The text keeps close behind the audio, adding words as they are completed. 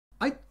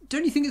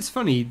don't you think it's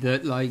funny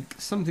that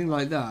like something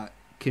like that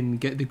can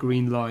get the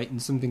green light,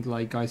 and something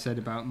like I said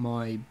about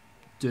my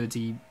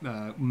dirty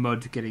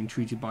mud getting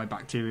treated by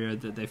bacteria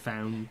that they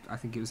found, I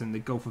think it was in the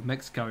Gulf of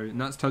Mexico,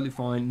 and that's totally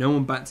fine, no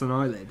one bats an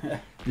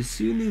eyelid. As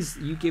soon as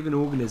you give an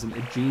organism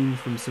a gene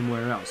from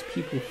somewhere else,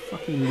 people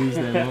fucking lose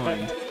their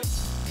mind.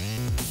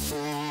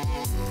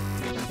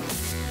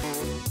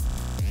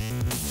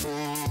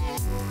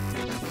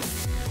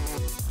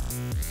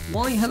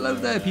 Why, hello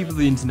there, people of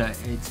the internet.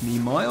 It's me,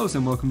 Miles,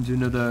 and welcome to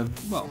another,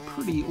 well,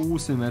 pretty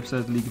awesome episode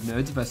of League of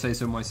Nerds, if I say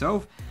so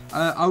myself.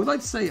 I would like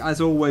to say, as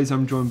always,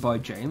 I'm joined by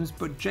James,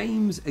 but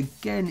James,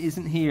 again,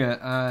 isn't here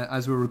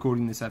as we're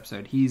recording this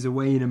episode. He's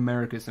away in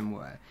America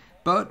somewhere.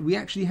 But we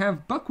actually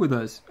have Buck with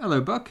us.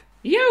 Hello, Buck.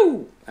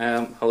 Yo!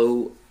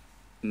 Hello,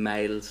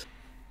 Miles.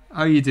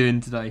 How are you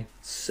doing today?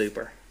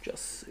 Super.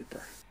 Just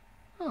super.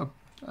 Oh.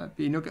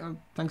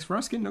 Thanks for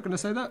asking. Not going to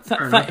say that.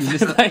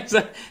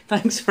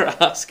 Thanks for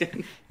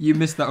asking. You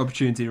missed that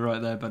opportunity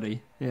right there,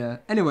 buddy. Yeah.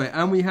 Anyway,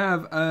 and we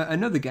have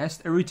another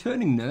guest, a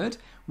returning nerd.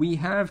 We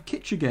have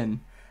Kitch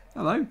again.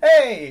 Hello.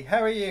 Hey, how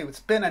are you? It's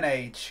been an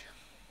age.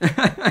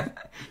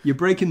 You're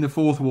breaking the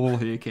fourth wall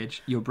here,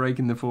 Kitch. You're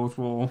breaking the fourth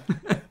wall.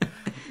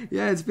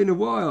 Yeah, it's been a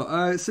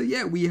while. So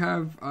yeah, we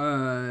have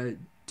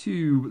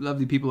two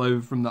lovely people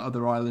over from the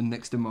other island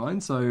next to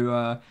mine.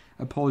 So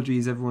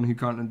apologies, everyone who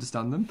can't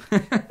understand them.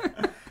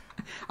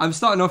 I'm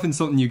starting off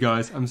insulting you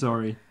guys. I'm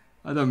sorry.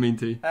 I don't mean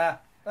to.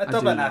 A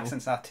Dublin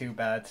accent's not too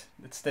bad.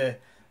 It's the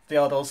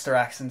old Ulster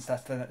accents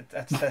that's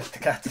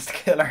the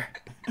killer.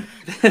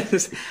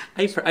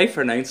 I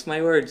pronounce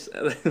my words.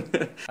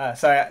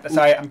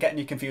 Sorry, I'm getting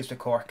you confused with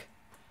Cork.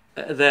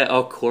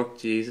 Cork,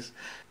 Jesus.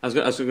 I was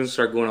going to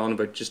start going on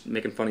about just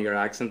making fun of your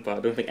accent, but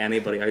I don't think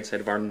anybody outside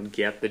of Ireland would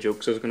get the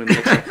jokes I was going to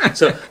make.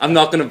 So I'm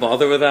not going to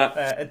bother with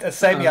that. It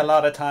saved me a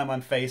lot of time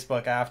on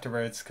Facebook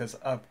afterwards, because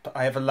I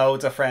have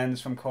loads of friends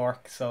from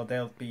Cork, so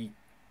they'll be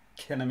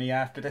killing me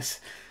after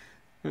this.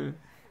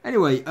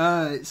 Anyway,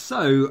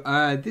 so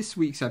this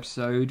week's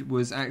episode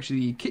was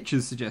actually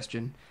Kitch's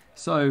suggestion.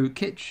 So,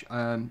 Kitch, do you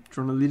want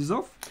to lead us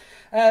off?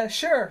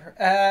 Sure.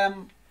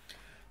 I've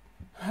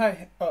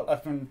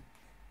been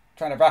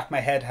trying to wrap my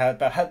head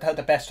about how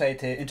the best way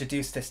to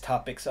introduce this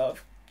topic. So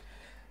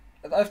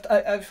I've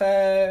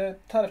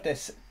thought of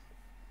this.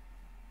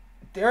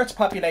 The Earth's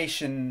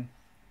population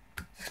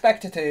is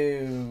expected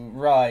to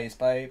rise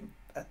by,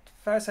 as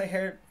far as I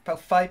hear,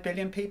 about 5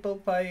 billion people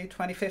by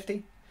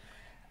 2050,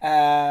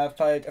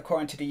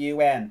 according to the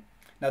UN.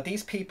 Now,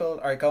 these people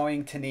are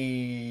going to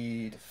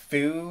need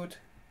food,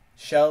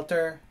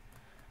 shelter,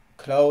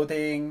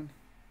 clothing,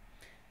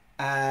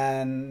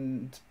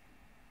 and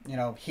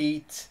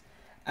heat,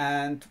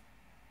 and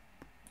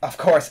of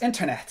course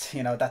internet.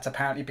 That's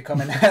apparently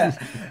becoming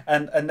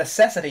a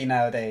necessity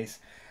nowadays.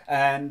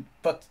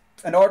 But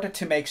in order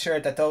to make sure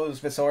that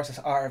those resources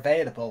are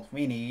available,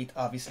 we need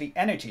obviously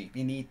energy.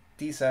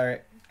 These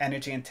are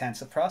energy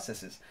intensive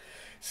processes.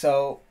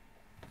 So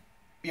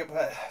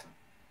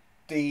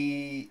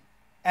the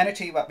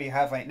energy what we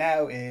have right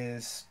now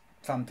is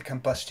from the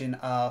combustion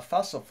of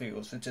fossil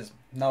fuels, which is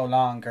no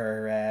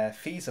longer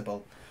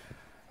feasible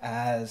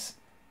as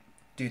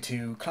due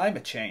to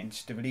climate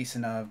change. The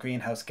releasing of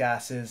greenhouse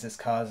gases is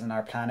causing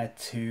our planet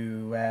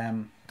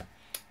to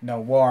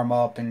warm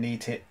up and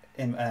lead to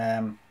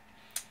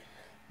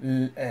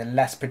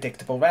less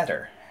predictable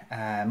weather,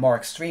 more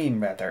extreme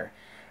weather.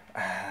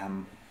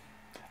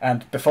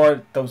 And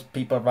before those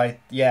people write,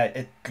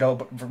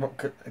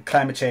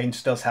 climate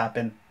change does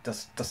happen,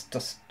 just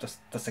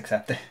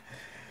accept it.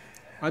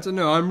 I don't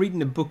know, I'm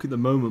reading a book at the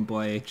moment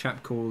by a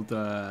chap called,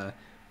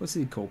 what's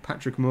he called?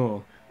 Patrick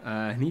Moore.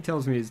 And he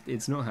tells me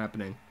it's not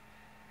happening.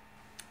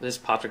 This is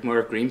Patrick Moore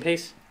of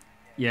Greenpeace?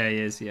 Yeah, he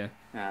is, yeah.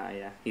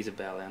 Yeah, he's a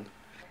bell end.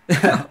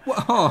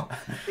 Well,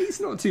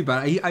 he's not too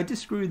bad. I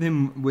disagree with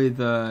him with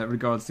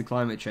regards to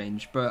climate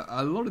change, but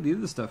a lot of the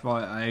other stuff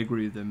I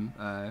agree with him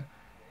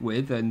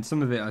with, and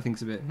some of it I think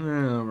is a bit,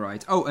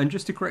 right. Oh, and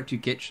just to correct you,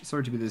 Kitch,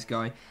 sorry to be this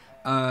guy,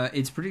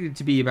 it's predicted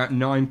to be about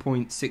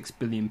 9.6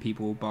 billion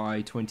people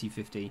by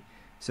 2050.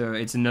 So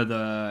it's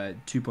another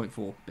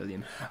 2.4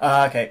 billion.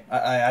 Okay,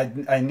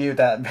 I knew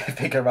that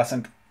figure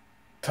wasn't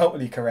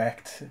totally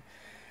correct.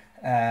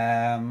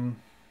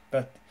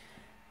 But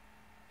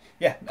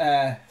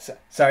yeah,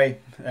 sorry,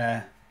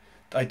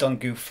 I done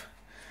goof.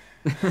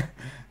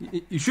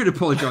 You should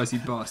apologise, you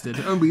bastard.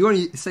 We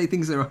only say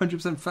things that are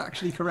 100%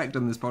 factually correct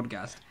on this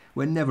podcast.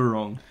 We're never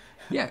wrong.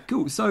 Yeah,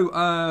 cool.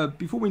 So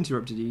before we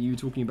interrupted you, you were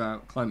talking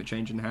about climate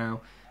change and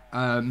how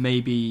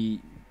maybe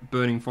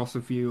burning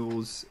fossil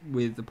fuels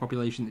with a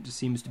population that just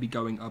seems to be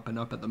going up and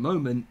up at the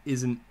moment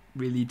isn't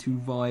really too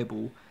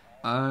viable.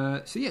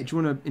 So yeah, do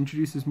you want to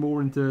introduce us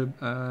more into,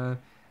 I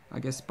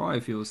guess,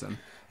 biofuels then?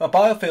 Well,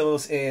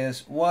 biofuels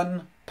is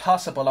one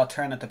possible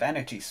alternative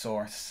energy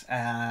source,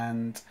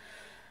 and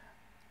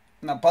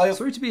now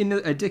sorry to be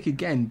a dick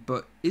again,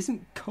 but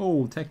isn't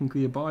coal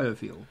technically a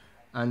biofuel?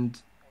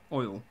 And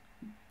oil?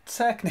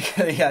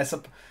 Technically, yeah,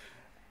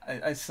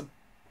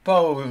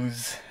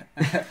 suppose.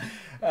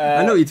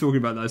 I know what you're talking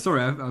about, though.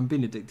 Sorry, I'm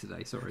being a dick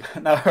today. Sorry.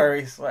 No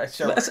worries. Well,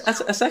 sure.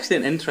 That's actually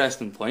an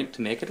interesting point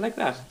to make it like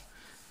that.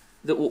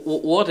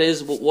 What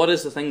is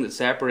the thing that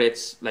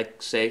separates,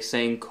 like,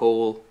 saying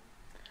coal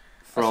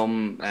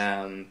from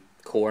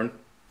corn,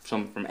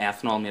 from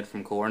ethanol made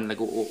from corn? Like,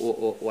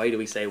 why do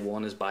we say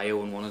one is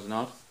bio and one is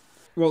not?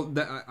 Well,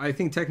 I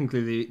think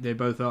technically they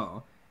both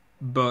are,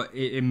 but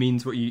it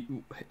means what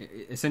you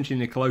essentially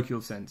in a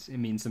colloquial sense it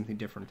means something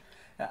different.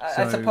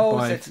 I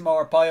suppose it's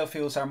more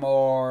biofuels are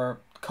more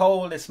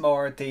coal is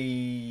more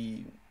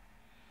the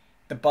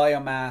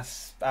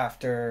biomass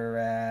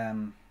after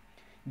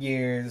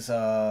years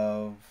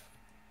of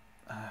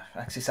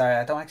actually sorry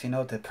I don't actually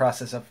know the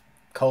process of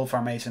coal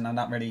formation. I'm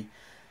not really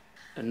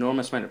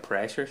enormous amount of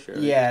pressure, sure.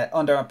 Yeah,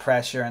 under a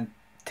pressure and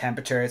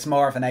temperature. It's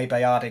more of an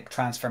abiotic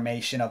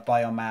transformation of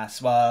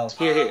biomass. Well,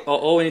 here.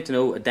 All we need to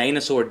know: a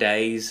dinosaur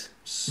dies,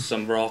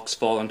 some rocks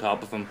fall on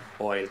top of him,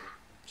 oil,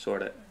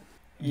 sort of.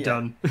 Yeah,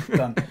 done.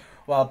 Done.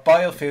 Well,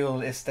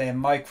 biofuel is the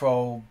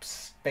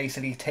microbes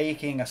basically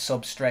taking a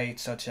substrate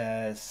such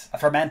as a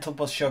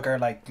fermentable sugar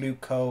like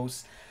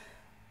glucose,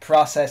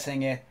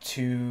 processing it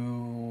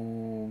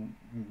to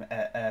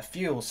a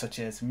fuel such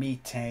as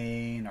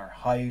methane or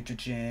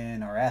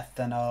hydrogen or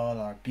ethanol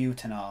or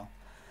butanol.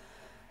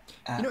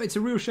 It's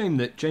a real shame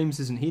that James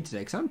isn't here today,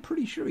 because I'm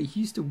pretty sure he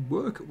used to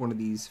work at one of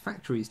these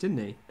factories, didn't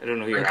he? I don't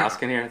know who you're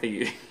asking here. I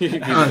think you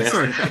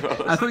sorry.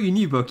 I thought you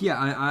knew, Buck. Yeah,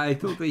 I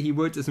thought that he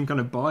worked at some kind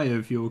of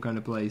biofuel kind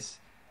of place.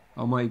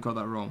 I might have got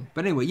that wrong.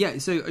 But anyway, yeah,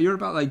 so you're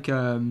about, like,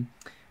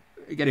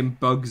 getting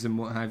bugs and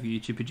what have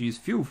you to produce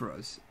fuel for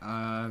us.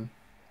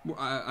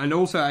 And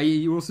also, are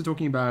you also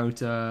talking about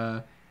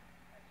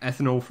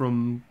ethanol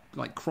from,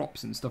 like,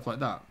 crops and stuff like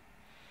that?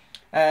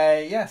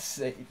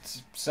 Yes.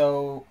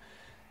 So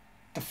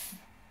that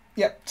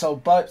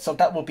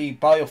will be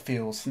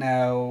biofuels.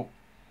 Now,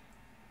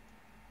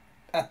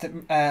 at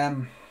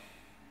the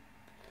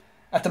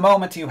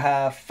moment you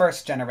have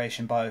first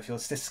generation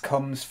biofuels. This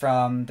comes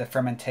from the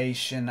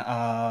fermentation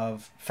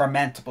of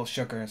fermentable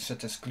sugars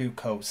such as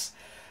glucose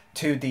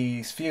to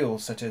these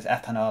fuels such as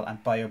ethanol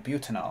and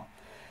biobutanol.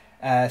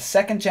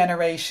 Second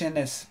generation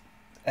is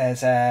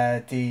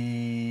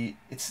the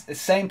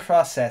same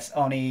process,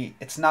 only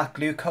it's not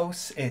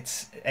glucose.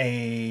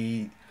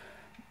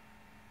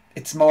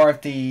 It's more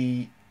of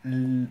the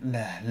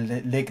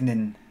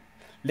lignos.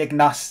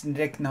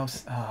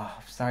 Oh,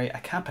 sorry, I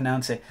can't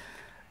pronounce it.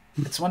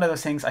 It's one of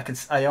those things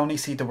I only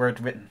see the word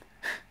written.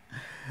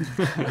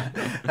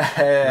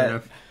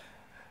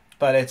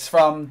 But it's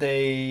from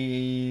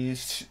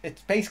it's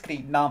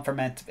basically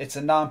non-ferment. It's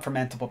a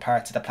non-fermentable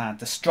parts of the plant,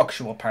 the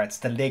structural parts,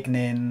 the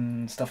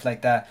lignin, stuff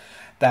like that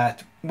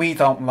we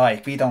don't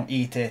like. We don't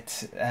eat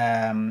it.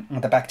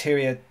 The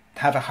bacteria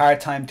have a hard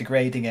time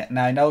degrading it.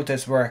 Now I know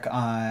there's work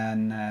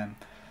on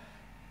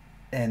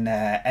in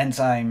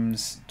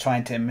enzymes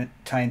trying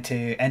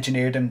to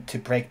engineer them to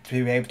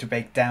be able to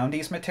break down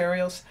these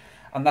materials.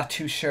 I'm not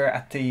too sure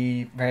at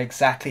where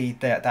exactly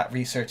that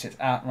research is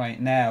at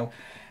right now.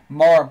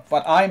 More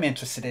what I'm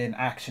interested in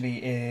actually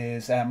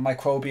is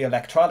microbial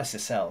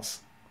electrolysis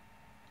cells.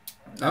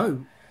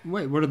 Oh,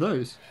 wait, what are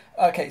those?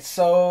 Okay,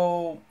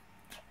 so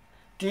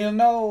do you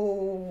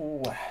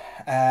know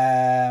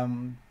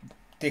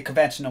the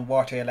conventional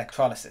water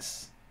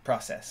electrolysis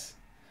process,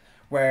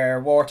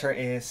 where water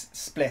is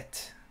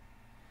split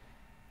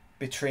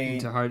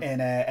between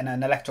in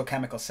an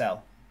electrochemical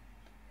cell?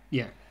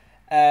 Yeah.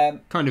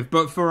 Kind of,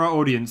 but for our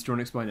audience, do you want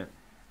to explain it?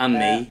 And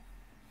me.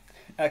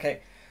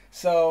 Okay,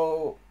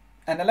 so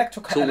an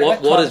So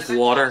what is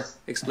water?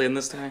 Explain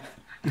this to me.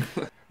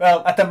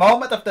 Well, at the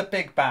moment of the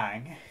Big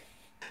Bang,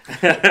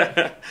 in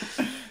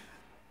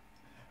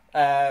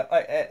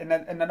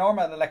a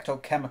normal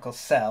electrochemical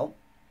cell,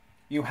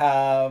 you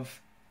have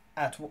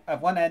at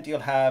one end you'll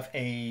have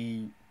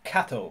a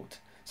cathode.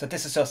 So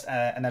this is just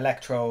an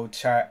electrode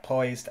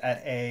poised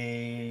at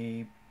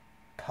a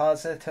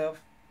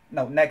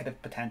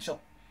negative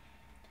potential.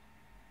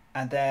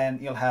 And then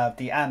you'll have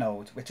the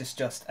anode, which is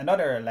just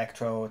another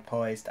electrode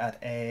poised at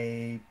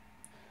a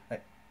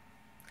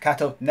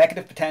cathode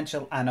negative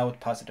potential, anode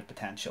positive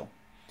potential.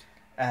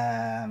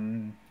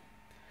 And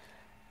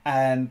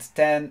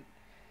then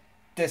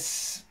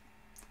this,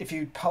 if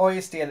you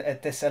poise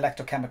this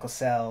electrochemical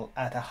cell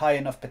at a high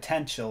enough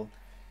potential,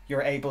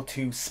 you're able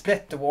to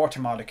split the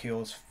water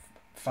molecules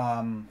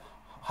from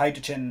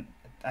hydrogen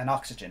and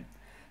oxygen.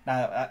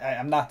 Now,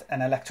 I'm not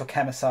an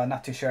electrochemist, so I'm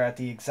not too sure at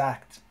the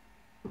exact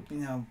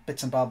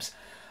bits and bobs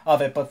of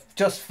it, but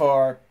just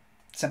for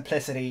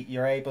simplicity,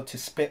 you're able to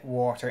split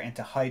water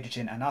into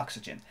hydrogen and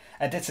oxygen.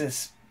 And this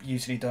is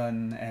usually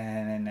done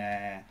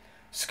in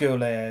school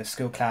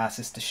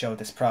classes to show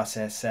this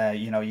process.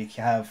 You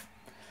have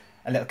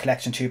a little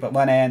collection tube at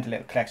one end, a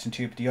little collection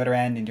tube at the other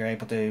end, and you're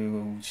able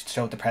to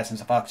show the presence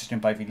of oxygen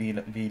by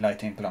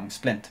relighting a long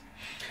splint.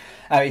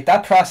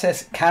 That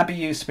process can be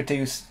used to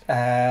produce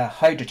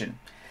hydrogen.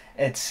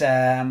 It's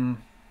though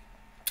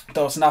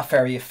it's not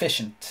very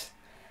efficient.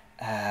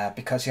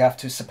 because you have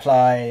to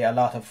supply a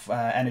lot of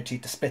energy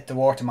to split the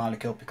water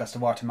molecule because the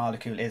water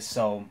molecule is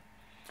so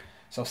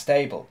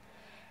stable.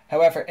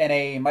 However, in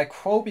a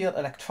microbial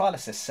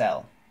electrolysis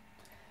cell,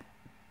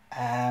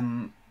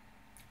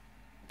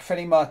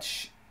 pretty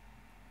much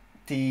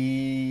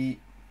the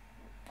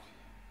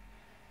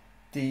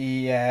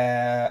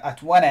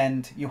at one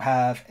end you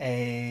have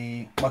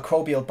a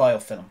microbial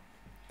biofilm.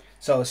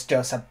 So it's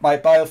just my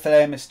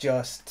biofilm is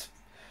just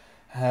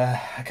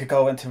I could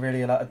go into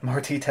really a lot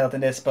more detail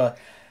than this, but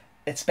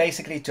it's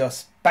basically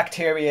just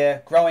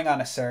bacteria growing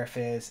on a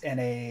surface in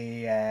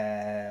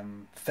a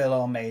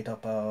film made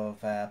up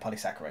of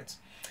polysaccharides.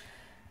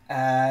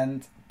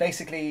 And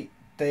basically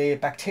the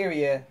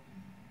bacteria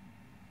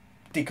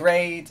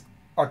degrade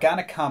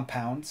organic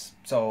compounds,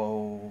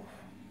 so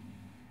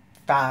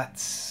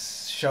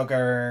fats,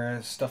 sugar,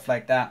 stuff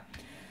like that,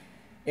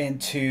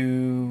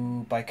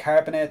 into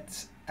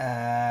bicarbonate,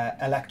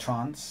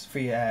 electrons,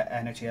 free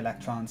energy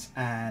electrons,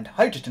 and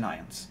hydrogen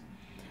ions.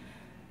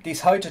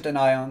 These hydrogen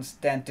ions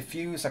then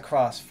diffuse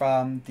across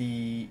from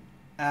the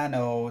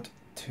anode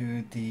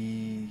to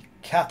the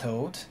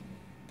cathode,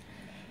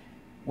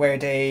 where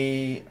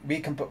they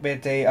recombine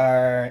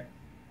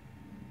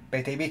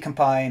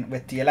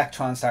with the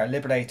electrons that are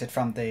liberated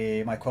from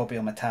the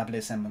microbial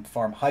metabolism and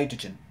form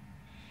hydrogen.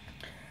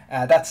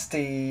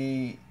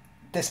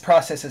 This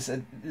process is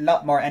a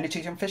lot more energy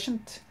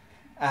efficient,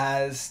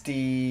 as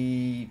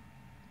the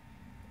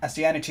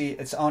energy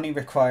is only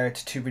required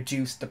to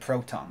reduce the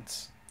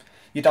protons.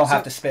 You don't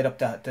have to split up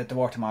the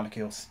water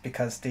molecules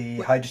because the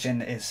hydrogen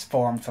is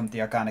formed from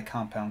the organic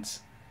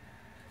compounds.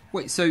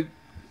 Wait, so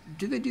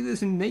do they do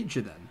this in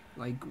nature then?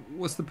 Like,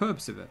 what's the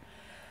purpose of it?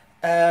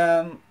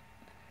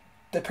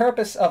 The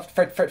purpose of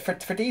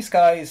for these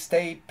guys,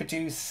 they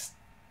produce,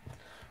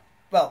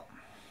 well,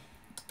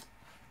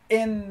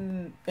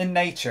 in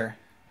nature,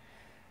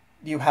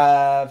 you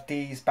have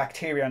these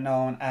bacteria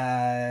known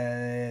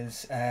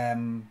as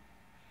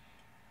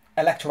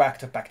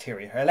electroactive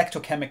bacteria, or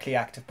electrochemically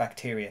active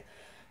bacteria.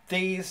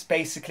 These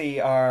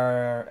basically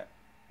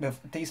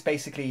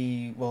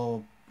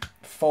will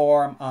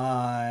form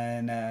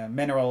on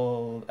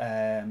mineral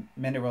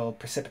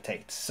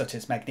precipitates such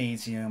as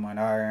magnesium and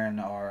iron,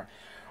 or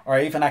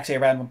even actually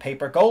around on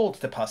paper gold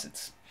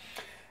deposits,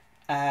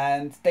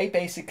 and they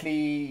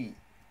basically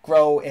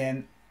grow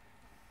in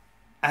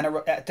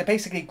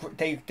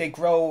they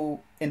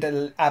grow in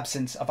the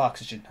absence of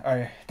oxygen,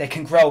 or they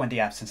can grow in the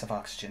absence of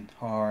oxygen,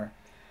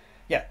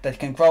 they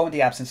can grow in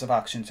the absence of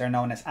oxygen. They're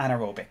known as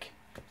anaerobic.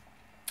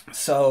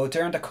 So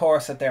during the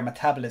course of their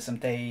metabolism,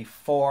 they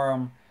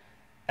form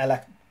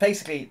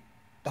basically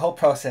the whole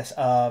process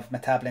of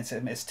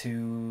metabolism is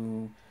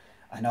to,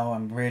 I know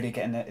I'm really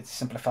it's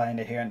simplifying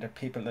it here, and the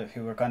people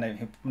who are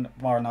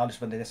more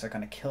knowledgeable than this are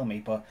gonna kill me,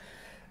 but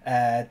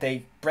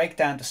they break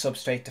down the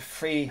substrate to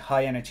free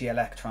high energy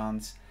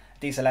electrons.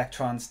 These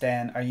electrons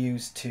then are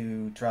used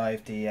to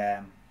drive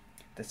the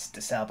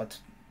cell, but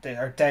they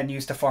are then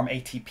used to form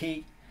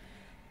ATP.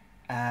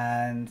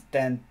 And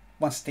then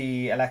once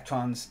the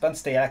electrons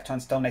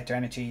donate their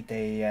energy,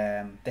 they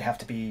have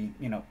to be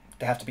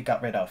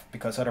got rid of,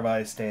 because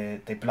otherwise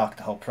they block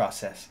the whole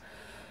process.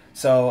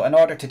 So in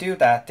order to do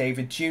that, they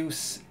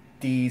reduce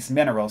these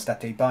minerals that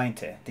they bind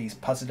to, these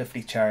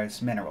positively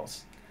charged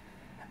minerals.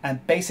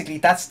 And basically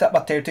that's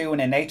what they're doing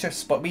in nature,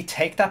 but we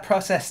take that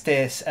process,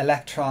 this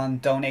electron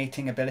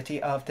donating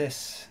ability of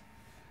this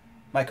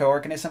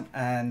microorganism,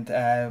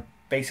 and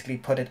basically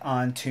put it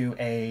onto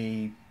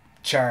a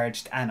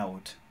charged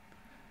anode.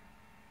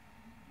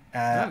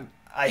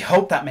 I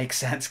hope that makes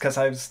sense, because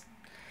I was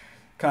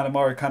kind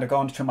of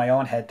going through my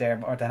own head there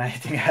more than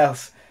anything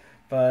else.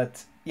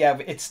 But yeah,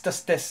 it's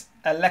just this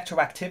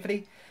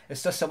electroactivity.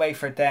 It's just a way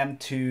for them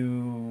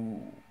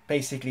to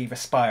basically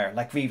respire,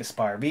 like we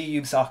respire. We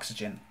use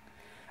oxygen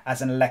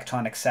as an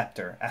electron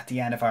acceptor at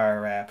the end of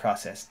our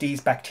process.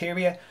 These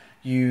bacteria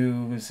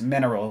use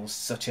minerals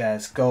such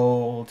as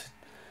gold,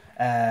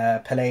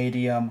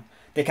 palladium.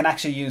 They can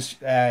actually use,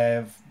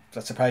 that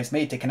surprised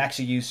me, they can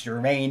actually use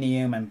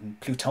uranium and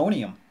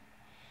plutonium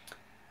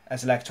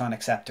as electron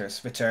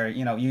acceptors, which are,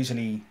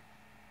 usually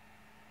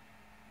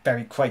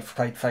very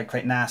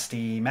quite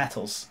nasty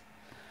metals.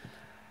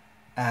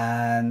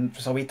 And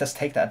so we just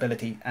take that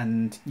ability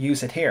and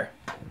use it here.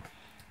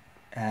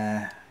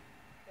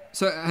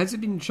 So has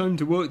it been shown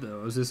to work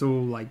though, or is this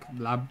all like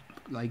lab,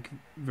 like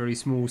very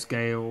small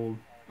scale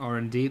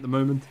R&D at the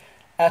moment?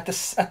 At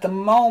the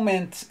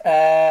moment,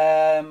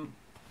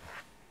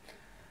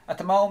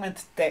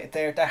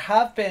 there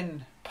have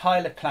been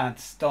pilot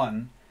plants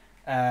done.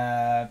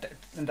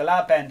 In the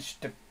lab bench,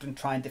 they've been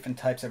trying different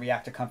types of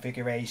reactor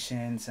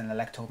configurations and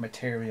electrode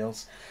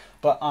materials.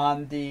 But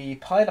on the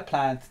pilot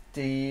plant,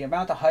 the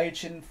amount of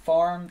hydrogen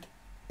formed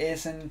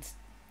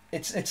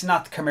it's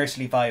not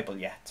commercially viable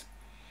yet.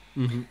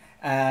 Mm-hmm.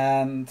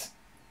 And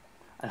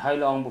how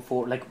long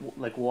before,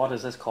 like what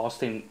is this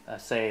costing,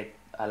 say,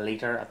 a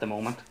litre at the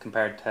moment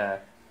compared to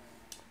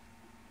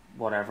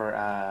whatever,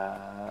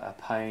 a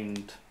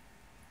pound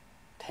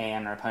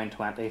 £1.10 or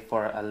 £1.20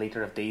 for a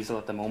litre of diesel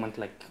at the moment.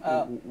 Like,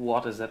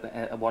 what is it?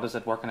 What is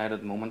it working out at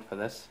the moment for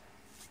this?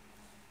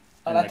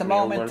 Well, In, at the like, real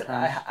moment, world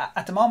terms?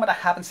 at the moment, I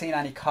haven't seen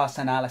any cost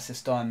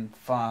analysis done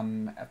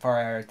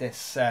for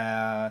this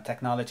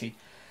technology.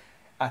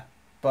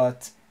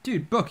 But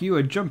Dude, Buck, you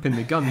were jumping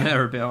the gun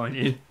there a bit, aren't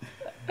you?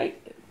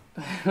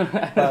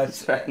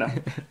 That's fair enough.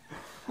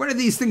 When are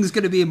these things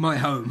going to be in my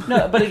home?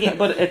 No, but again,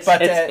 but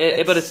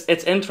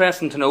it's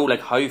interesting to know,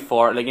 like, how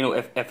far, like, you know,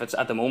 if it's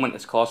at the moment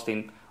it's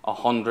costing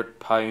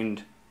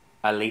 £100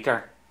 a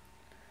litre.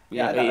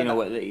 Yeah, You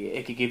know,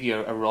 it could give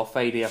you a rough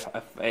idea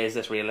of is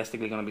this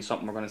realistically going to be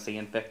something we're going to see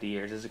in 50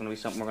 years? Is it going to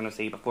be something we're going to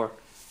see before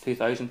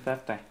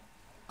 2050?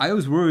 I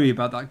always worry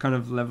about that kind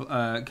of level,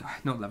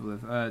 not level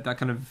of, that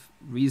kind of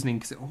reasoning,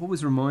 because it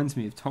always reminds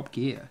me of Top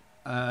Gear.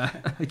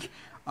 Like,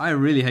 I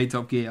really hate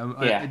Top Gear.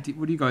 What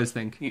do you guys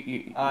think?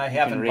 I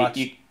haven't watched.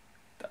 You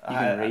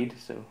can read,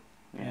 so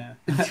yeah.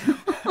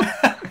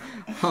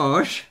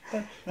 Harsh.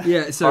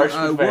 Yeah, so harsh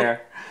but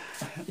fair.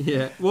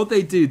 What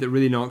they do that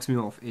really knocks me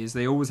off is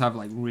they always have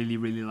like really,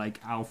 really like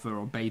alpha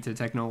or beta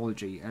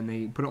technology, and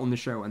they put it on the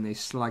show and they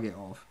slag it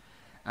off.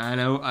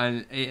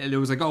 And it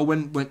was like, oh,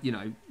 when you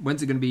know,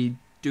 when's it going to be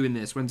doing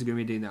this? When's it going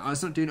to be doing that? Oh,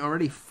 it's not doing it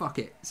already. Fuck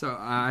it. So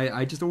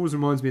I just always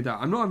reminds me of that.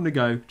 I'm not having to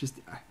go. Just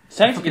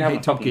sounds like you have a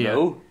Top fucking Gear.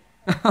 go.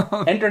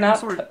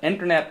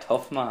 Internet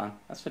tough man.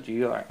 That's what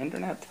you are.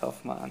 Internet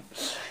tough man.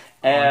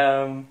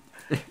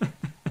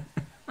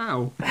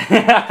 Ow.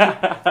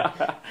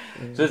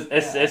 So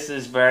this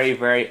is very,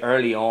 very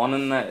early on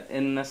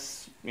in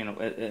this, you know,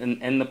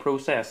 in the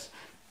process.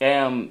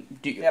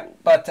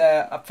 But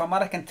from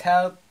what I can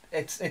tell,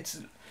 it's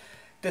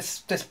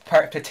this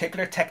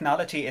particular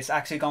technology is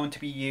actually going to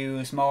be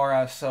used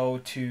more so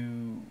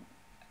to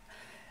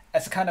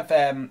as a kind of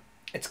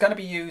it's going to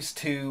be used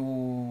to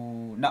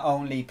not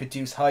only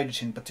produce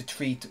hydrogen but to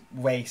treat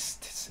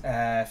wastes,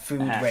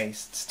 food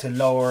wastes, to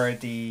lower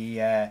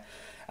the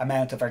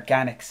amount of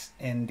organics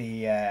in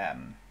the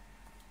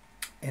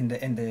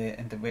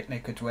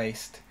liquid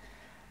waste.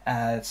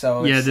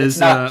 So it's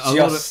not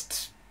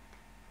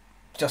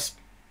just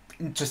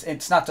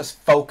it's not just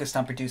focused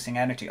on producing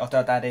energy,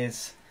 although that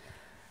is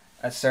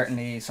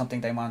certainly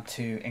something they want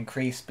to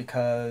increase,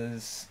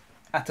 because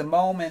at the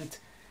moment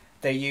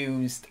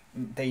most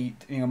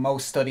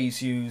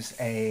studies use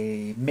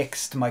a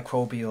mixed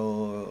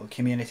microbial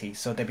community,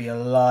 so there'd be a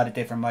lot of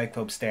different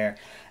microbes there,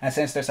 and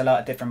since there's a lot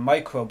of different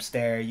microbes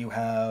there, you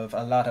have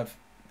a lot of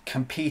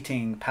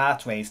competing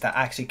pathways that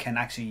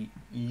can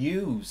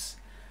use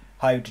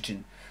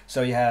hydrogen.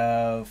 So you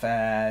have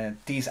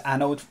these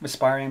anode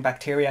respiring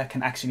bacteria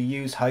can actually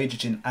use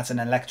hydrogen as an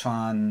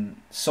electron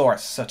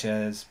source, such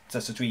as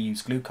we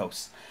use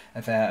glucose.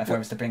 If I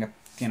was to bring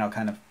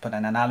kind of put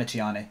an analogy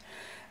on it.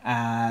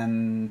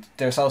 And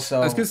there's also,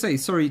 I was going to say,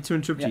 sorry to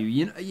interrupt you.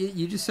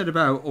 You just said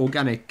about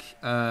organic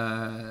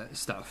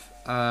stuff.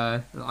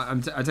 I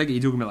take it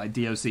you're talking about like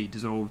DOC,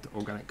 dissolved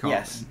organic carbon.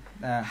 Yes.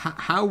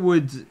 How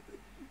would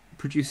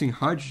producing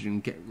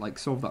hydrogen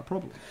solve that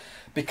problem?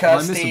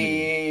 Because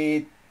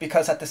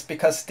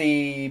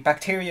the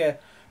bacteria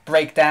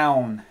break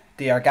down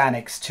the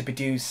organics to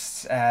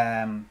produce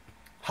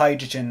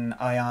hydrogen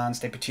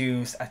ions. They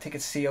produce, I think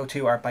it's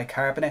CO2 or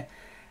bicarbonate.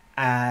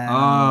 And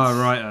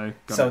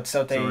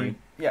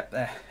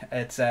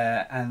it's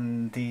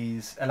and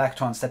these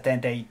electrons that then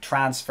they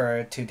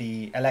transfer to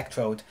the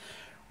electrode,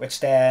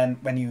 which then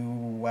when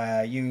you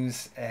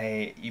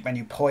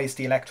poise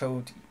the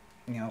electrode,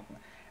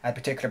 at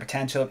particular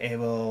potential, it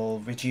will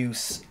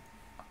reduce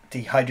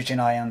the hydrogen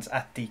ions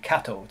at the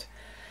cathode,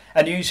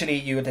 and usually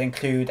you would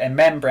include a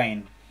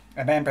membrane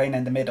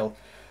in the middle,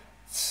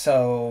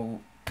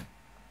 so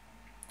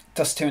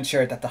just to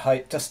ensure that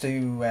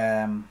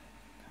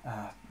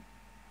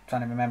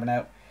trying to remember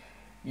now,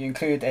 you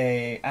include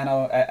an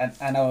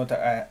anode,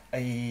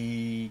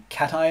 a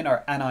cation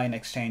or anion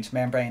exchange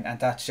membrane,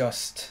 and that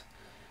just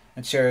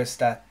ensures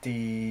that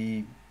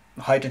the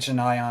hydrogen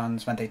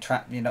ions, when they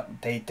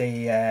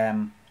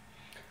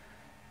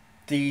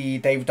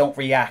they don't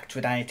react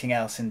with anything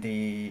else in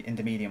the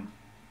medium.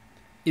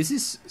 Is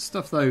this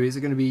stuff though? Is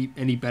it going to be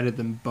any better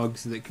than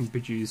bugs that can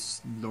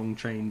produce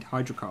long-chain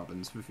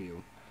hydrocarbons for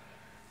fuel?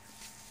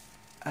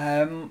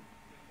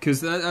 Because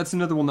that's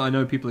another one that I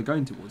know people are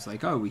going towards.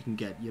 Like, we can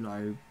get,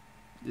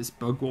 this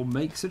bug will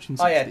make such and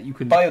such that you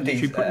can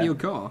literally put in your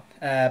car.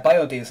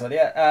 Biodiesel,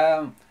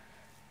 yeah.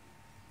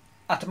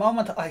 At the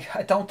moment,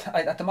 I don't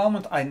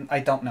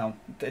know.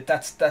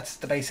 That's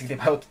basically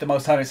about the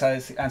most honest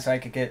answer I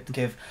could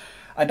give.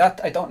 I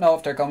don't know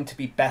if they're going to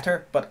be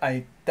better, but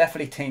I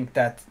definitely think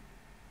that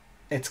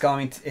it's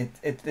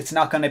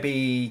not going to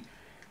be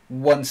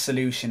one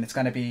solution. It's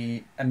going to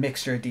be a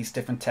mixture of these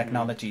different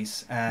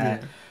technologies.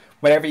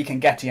 Wherever you can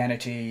get the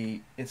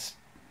energy, it's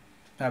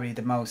probably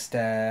the most.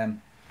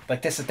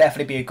 This would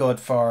definitely be good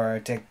for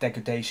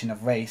degradation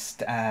of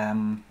waste.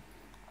 I've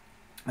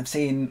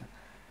seen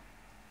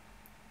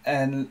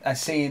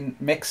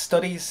mixed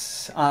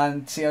studies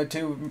on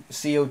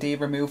COD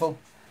removal,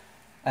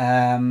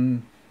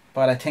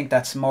 but I think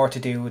that's more to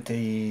do with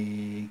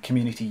the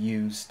community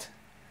used.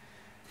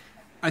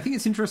 I think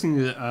it's interesting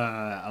that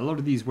a lot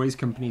of these waste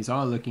companies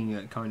are looking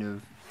at kind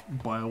of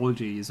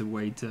biology as a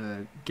way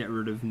to get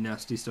rid of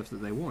nasty stuff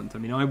that they want. I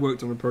mean, I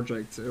worked on a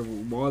project a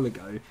while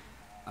ago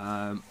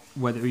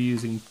where they were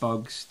using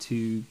bugs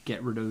to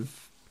get rid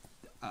of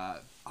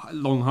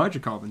long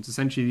hydrocarbons.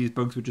 Essentially, these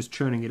bugs were just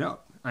churning it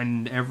up,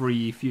 and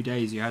every few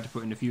days you had to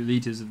put in a few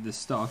litres of this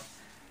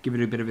stuff, give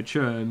it a bit of a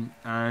churn,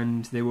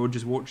 and they were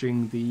just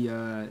watching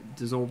the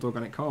dissolved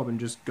organic carbon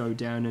just go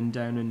down and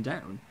down and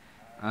down.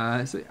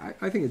 So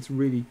I think it's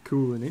really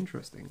cool and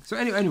interesting. So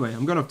anyway,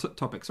 I'm going off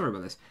topic. Sorry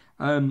about this.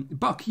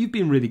 Buck, you've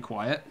been really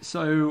quiet.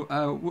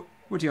 So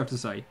what do you have to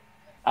say?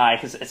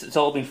 Because it's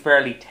all been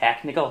fairly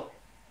technical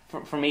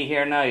for me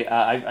here now.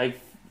 I've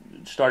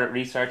started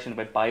researching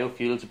about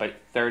biofuels about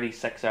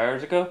 36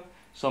 hours ago,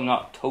 so I'm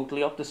not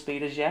totally up to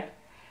speed as yet.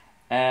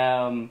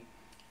 But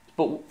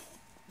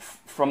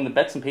from the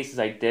bits and pieces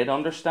I did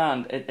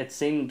understand, it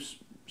seems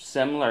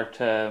similar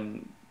to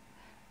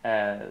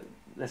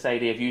this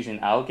idea of using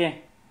algae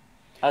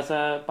as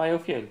a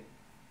biofuel,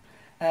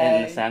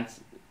 in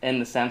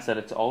the sense that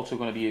it's also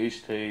going to be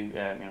used to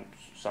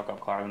suck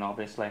up carbon,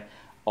 obviously,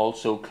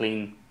 also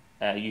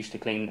used to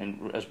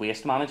clean as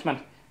waste management,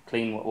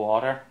 clean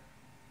water.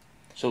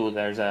 So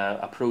there's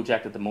a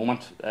project at the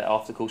moment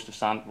off the coast of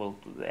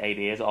the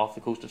idea is off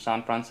the coast of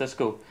San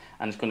Francisco,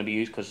 and it's going to be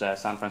used because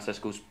San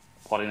Francisco's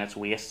putting its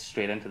waste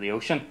straight into the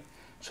ocean.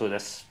 So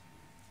this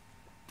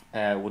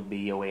would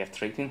be a way of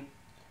treating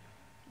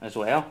as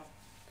well.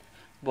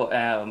 But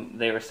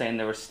they were saying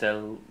there was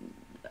still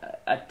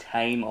a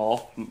time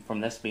off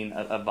from this being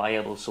a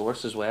viable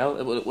source as well.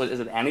 Is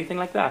it anything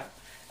like that?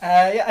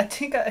 Yeah, I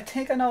think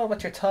I know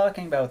what you're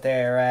talking about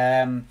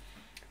there.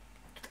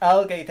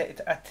 Algae.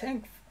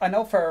 I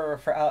know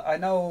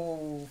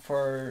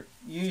for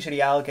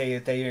usually algae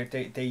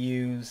they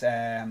use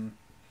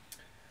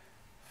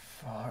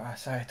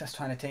sorry, just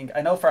trying to think.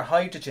 I know for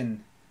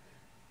hydrogen,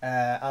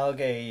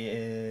 algae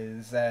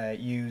is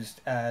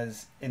used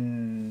as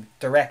in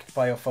direct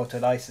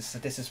biophotolysis. So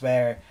this is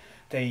where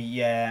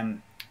they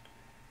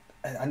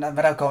and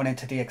without going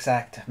into the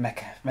exact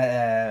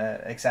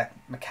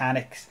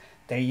mechanics,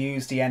 they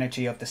use the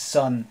energy of the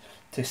sun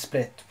to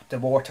split the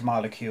water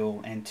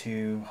molecule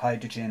into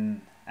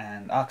hydrogen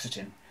and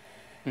oxygen.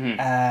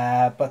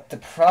 Mm-hmm. But the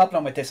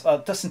problem with this,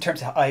 just in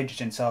terms of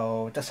hydrogen,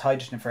 so just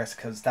hydrogen first,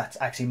 because that's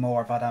actually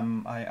more of what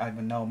I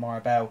would know more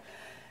about,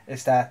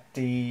 is that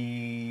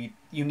you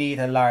need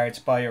a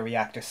large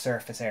bioreactor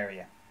surface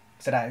area,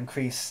 so that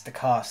increases the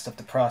cost of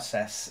the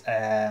process,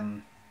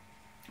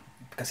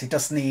 because you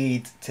just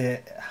need to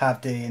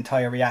have the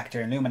entire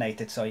reactor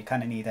illuminated, so you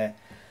kind of need a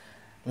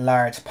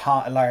large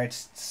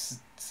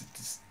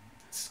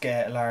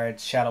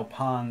shallow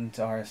pond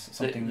or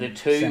something. The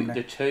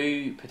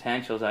two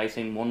potentials I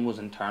seen, one was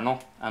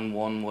internal, and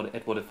one would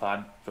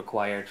have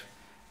required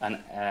an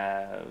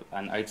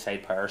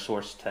outside power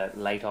source to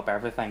light up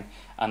everything,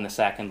 and the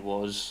second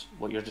was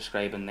what you're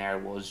describing there,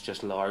 was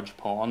just large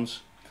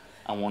ponds,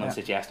 and one of the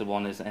suggested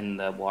one is in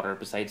the water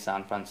beside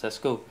San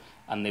Francisco,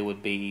 and the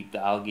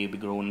algae would be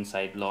grown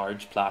inside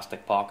large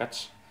plastic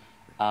pockets,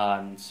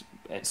 and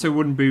so it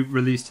wouldn't be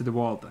released to the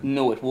wild then?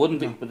 No, it wouldn't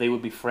be, but they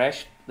would be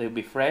fresh. They would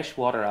be fresh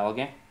water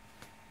algae.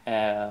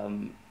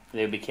 They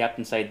would be kept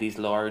inside these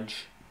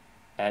large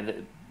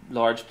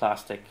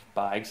plastic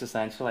bags,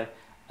 essentially,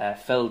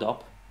 filled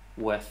up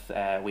with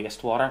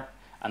wastewater,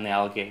 and the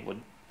algae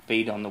would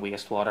feed on the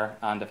wastewater,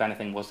 and if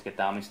anything was to get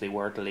damaged, they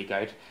were to leak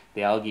out,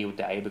 the algae would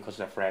die because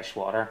they're fresh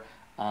water,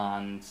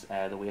 and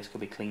the waste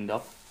could be cleaned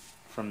up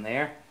from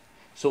there.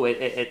 So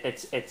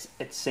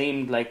it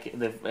seemed like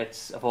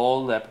it's of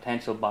all the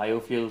potential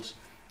biofuels,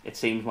 it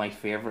seems my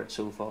favourite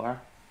so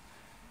far.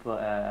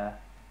 But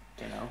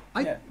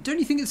don't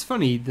you think it's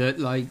funny that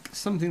like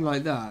something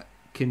like that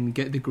can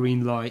get the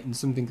green light, and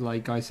something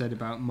like I said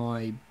about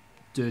my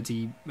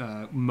dirty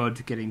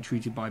mud getting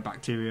treated by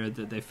bacteria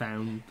that they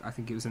found, I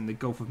think it was in the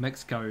Gulf of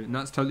Mexico, and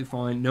that's totally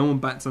fine, no one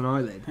bats an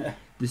eyelid.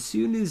 As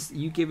soon as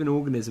you give an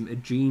organism a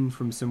gene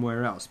from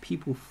somewhere else,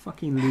 people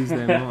fucking lose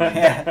their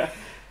minds.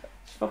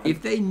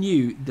 If they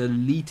knew the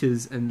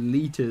litres and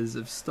litres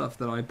of stuff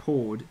that I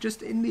poured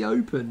just in the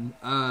open,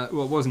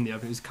 well, it wasn't the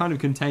open, it was kind of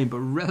contained, but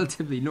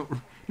relatively not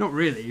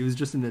really. It was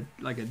just in a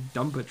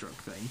dumper truck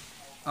thing.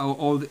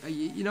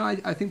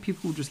 I think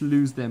people will just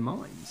lose their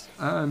minds.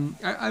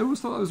 I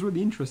always thought that was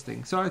really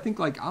interesting. So I think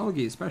like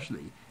algae,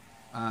 especially,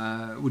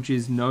 which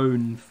is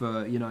known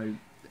for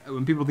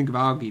when people think of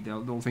algae,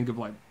 they'll think of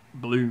like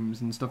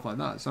blooms and stuff like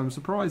that. So I'm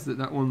surprised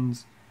that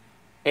one's.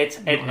 It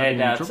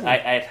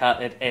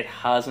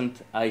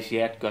hasn't as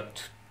yet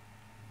got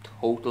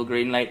total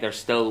green light. They're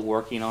still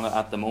working on it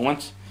at the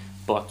moment,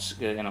 but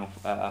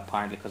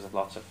apparently because of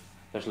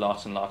there's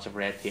lots and lots of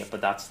red tape.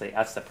 But that's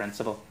the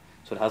principle.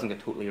 So it hasn't got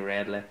totally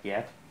red lit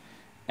yet.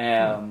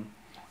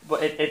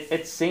 But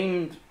it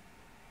seemed,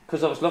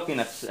 because I was looking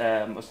at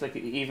it was like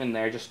even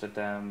there just at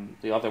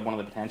the other one of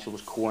the potential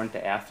was corn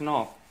to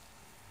ethanol.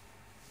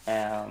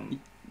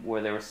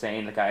 Where they were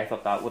saying I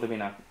thought that would have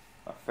been a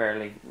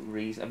fairly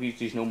reason. Do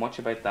you know much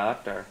about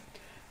that or?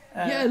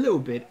 Yeah, a little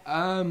bit.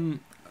 I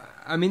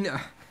mean,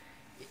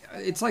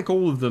 it's like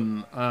all of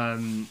them.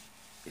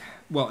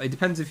 Well, it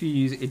depends if you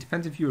use it. It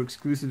depends if you're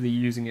exclusively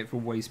using it for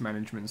waste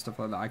management and stuff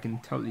like that. I can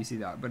totally see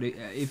that. But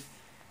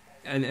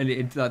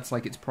that's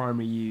like its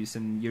primary use,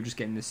 and you're just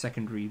getting the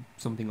secondary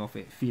something off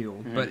it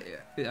fuel. Mhm. But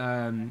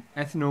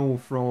ethanol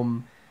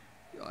from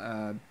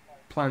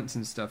plants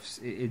and stuff,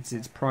 it's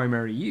its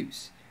primary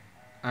use,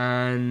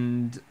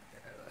 and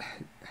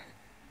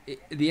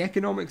the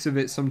economics of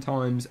it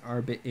sometimes are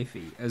a bit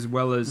iffy, as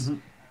well as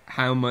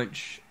how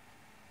much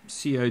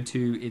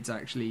CO2 it's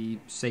actually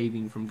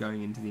saving from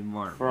going into the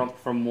environment.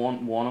 From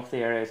one of the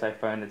areas I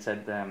found, it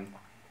said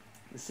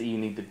so you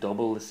need to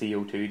double the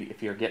CO2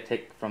 if you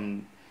take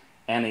from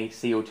any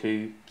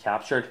CO2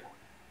 captured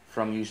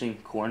from using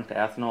corn to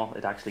ethanol.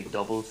 It actually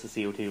doubles the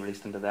CO2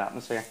 released into the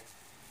atmosphere.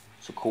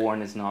 So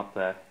corn is not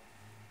the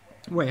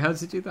Wait, how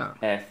does it do that?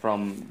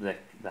 from the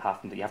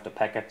you have to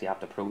pick it. You have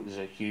to there's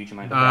a huge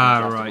amount of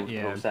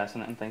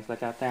processing it and things like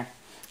that there.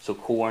 So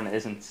corn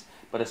isn't.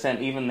 But I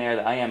said even there,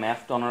 the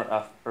IMF done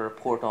a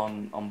report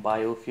on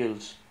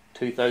biofuels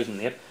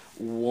 2008.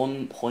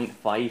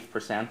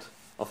 1.5%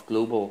 of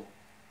global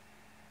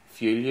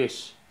fuel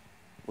use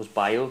was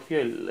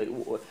biofuel. Like,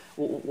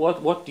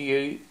 what do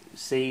you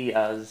see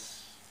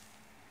as?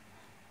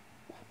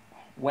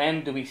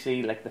 When do we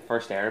see like the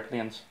first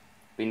airplanes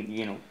being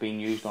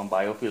used on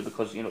biofuel?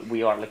 Because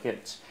we are like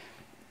it's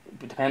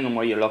depending on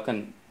where you're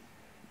looking.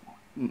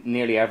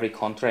 Nearly every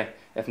country,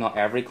 if not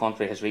every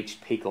country, has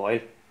reached peak oil.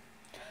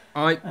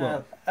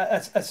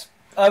 As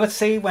I would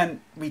say, when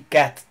we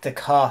get the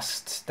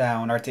costs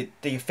down or the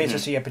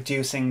efficiency of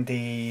producing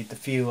the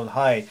fuel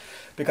high,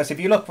 because if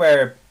you look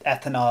where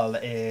ethanol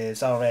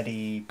is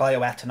already,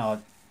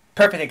 bioethanol,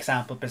 perfect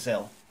example,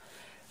 Brazil.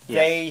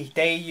 Yes.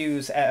 They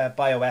use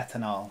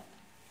bioethanol,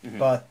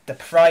 but the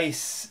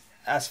price,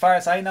 as far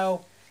as I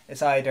know, is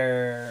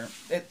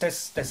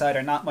there's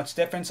either not much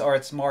difference or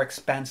it's more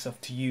expensive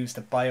to use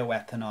the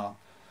bioethanol.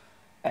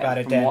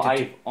 From what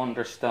I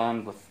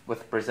understand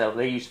with Brazil,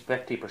 they use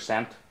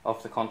 50%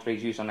 of the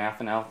country's use on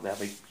ethanol. They have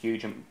a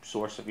huge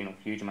source of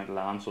huge amount of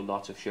land, so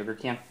lots of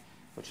sugarcane,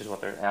 which is what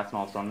their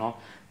ethanol's run on.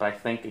 But I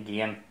think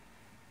again,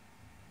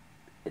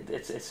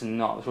 it's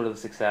not sort of the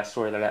success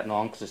story they're letting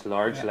on because it's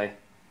largely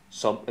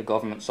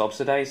government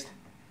subsidised,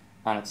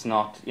 and it's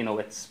not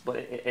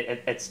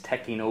it's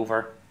ticking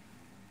over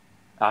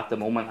at the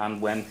moment.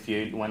 And when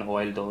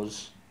oil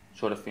does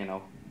sort of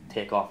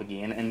take off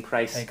again in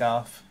price,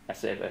 I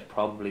say it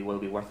probably will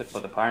be worth it.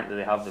 But apparently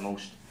they have the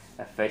most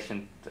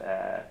efficient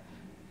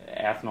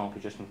ethanol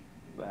producing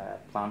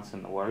plants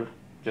in the world,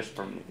 just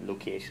from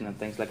location and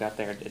things like that.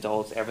 There,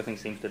 everything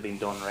seems to have been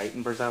done right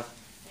in Brazil,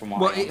 from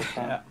what I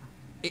understand.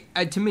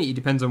 To me, it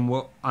depends on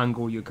what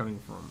angle you're coming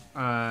from.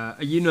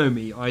 You know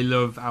me, I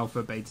love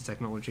alpha beta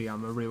technology.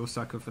 I'm a real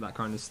sucker for that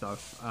kind of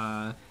stuff.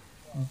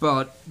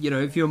 But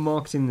if you're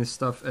marketing this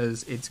stuff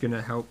as it's going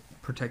to help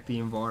protect the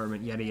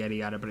environment, yada yada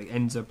yada, but it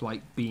ends up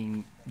like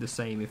being the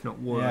same, if not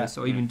worse,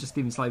 or even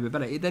slightly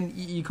better, then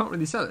you can't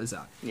really sell it as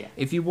that. Yeah.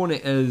 If you want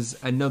it as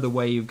another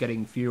way of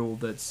getting fuel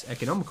that's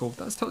economical,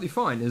 that's totally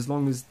fine, as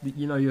long as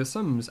your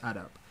sums add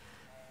up.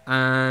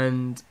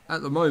 And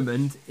at the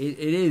moment, it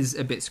is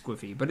a bit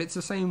squiffy, but it's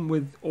the same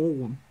with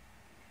all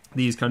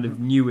these kind of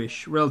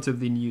newish,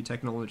 relatively new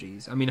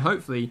technologies. I mean,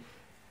 hopefully,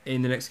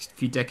 in the next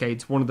few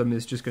decades, one of them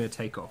is just going to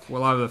take off.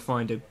 We'll either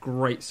find a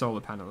great solar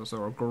panels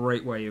or a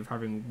great way of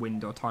having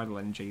wind or tidal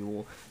energy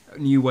or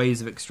new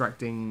ways of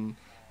extracting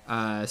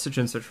such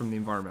and such from the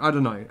environment. I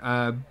don't know.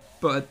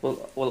 But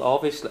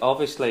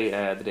obviously,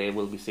 the day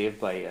will be saved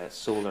by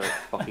solar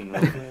fucking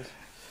roadways.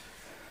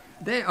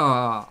 They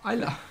are.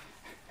 I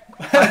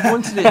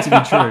wanted it to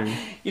be true.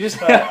 You just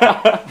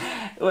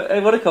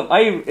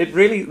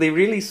they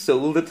really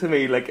sold it to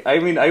me. Like, I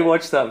mean, I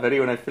watched that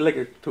video and I feel like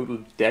a total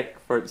dick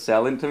for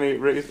selling to me.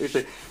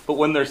 But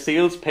when their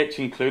sales pitch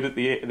included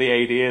the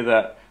idea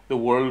that the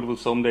world will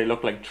someday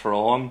look like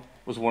Tron,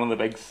 was one of the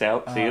big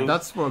sales.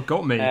 That's what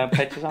got me.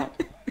 Pitches on.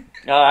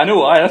 I know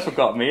why. That's what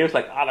got me. It was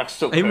like, looks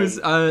so cool. It was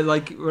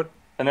like.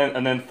 And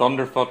then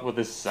Thunderfoot with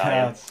his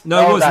science.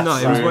 No, it wasn't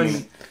that. It was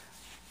when.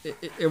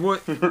 It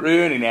was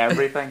ruining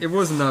everything. It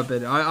wasn't that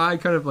bit. I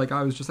kind of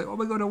I was just like, oh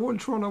my god, I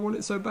want Tron, I want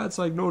it so bad,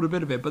 so I ignored a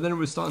bit of it. But then it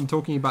was starting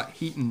talking about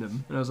heating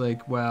them, and I was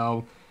like,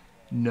 well,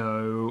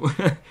 no.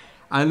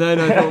 And then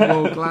I thought,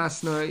 well,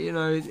 glass, no,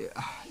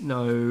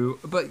 no.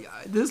 But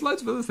there's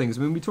loads of other things.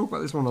 I mean, we talk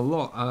about this one a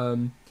lot.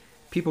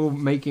 People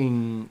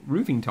making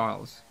roofing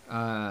tiles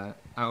out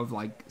of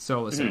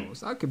solar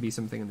cells. That could be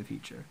something in the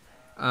future.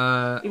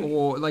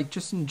 Or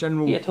just in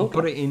general,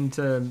 put it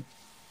into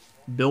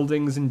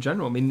buildings in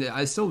general. I mean,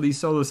 these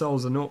solar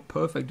cells are not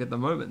perfect at the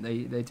moment.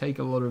 They take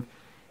a lot of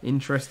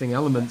interesting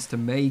elements to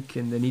make,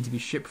 and they need to be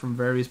shipped from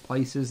various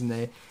places, and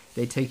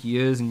they take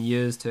years and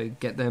years to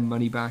get their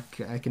money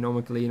back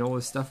economically and all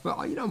this stuff. But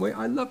I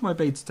love my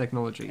beta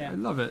technology. Yeah. I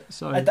love it.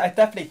 So I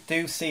definitely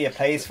do see a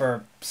place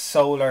for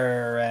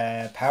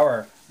solar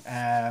power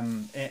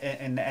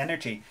in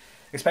energy,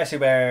 especially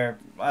where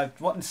I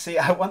wouldn't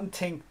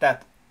think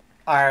that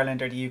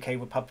Ireland or the UK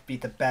would probably be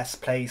the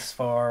best place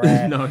for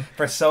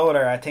for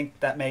solar. I think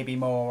that may be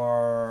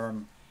more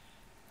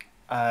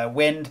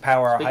wind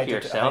power, Speak for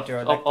yourself.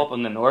 Up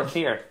in the north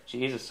here,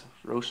 Jesus,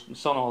 roasting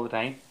sun all the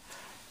time.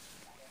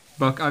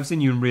 Buck, I've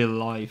seen you in real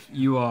life.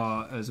 You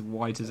are as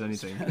white as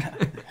anything.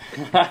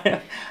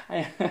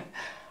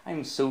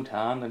 I'm so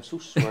tanned. I'm so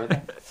swarthy.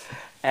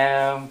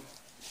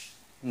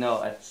 No,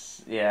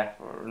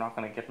 we're not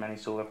going to get many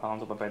solar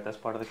panels up about this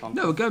part of the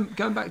country. No,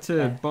 going back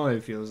to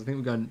biofuels, I think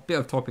we're going a bit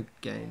off topic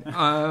again.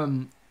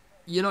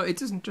 It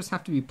doesn't just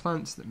have to be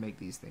plants that make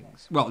these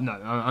things. Well, no,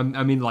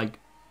 I mean like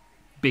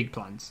big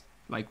plants,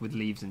 like with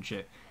leaves and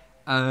shit.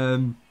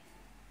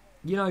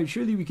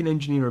 Surely we can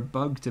engineer a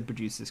bug to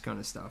produce this kind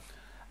of stuff.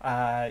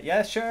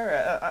 Yeah, sure.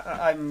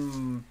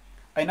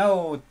 I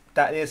know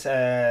that is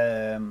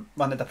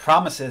one of the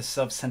promises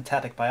of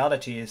synthetic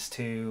biology is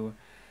to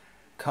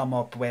come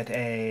up with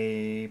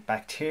a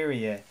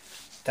bacteria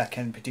that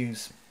can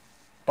produce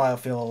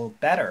biofuel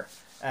better.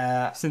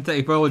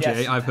 Synthetic biology,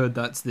 yes. I've heard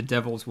that's the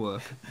devil's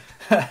work.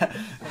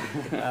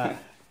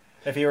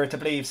 If you were to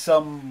believe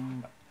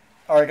some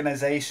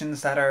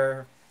organizations that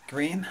are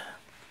green.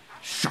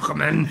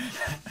 Shockerman!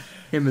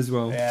 Him as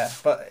well. Yeah,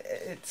 but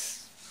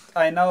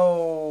I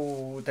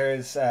know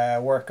there's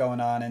work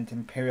going on in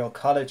Imperial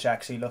College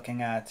actually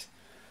looking at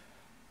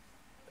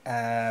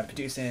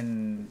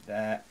producing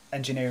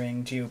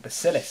engineering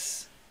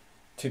geobacillus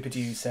to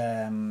produce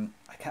I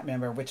can't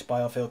remember which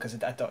biofuel because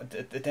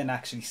it didn't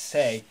actually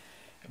say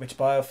which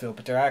biofuel,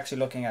 but they're actually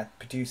looking at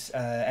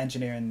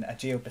engineering a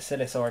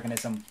geobacillus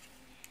organism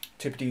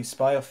to produce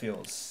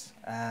biofuels.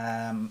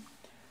 And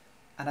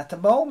at the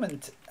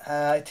moment,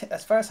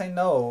 as far as I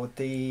know,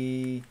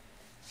 the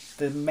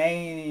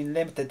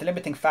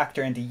limiting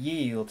factor in the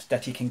yield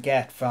that you can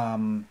get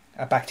from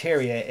a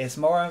bacteria is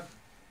more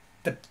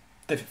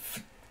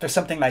there's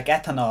something like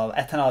ethanol.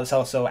 Ethanol is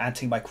also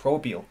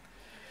antimicrobial.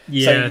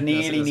 Yeah, so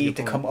you need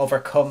to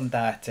overcome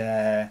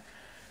that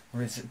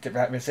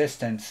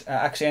resistance.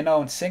 Actually, I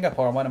know in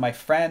Singapore, one of my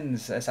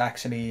friends is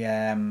actually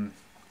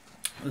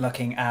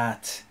looking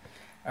at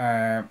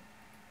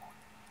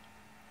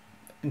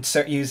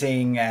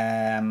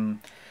using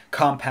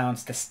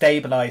compounds to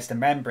stabilize the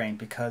membrane,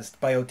 because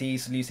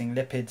biodiesel using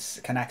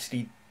lipids can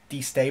actually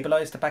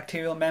destabilize the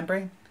bacterial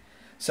membrane.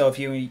 So if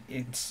you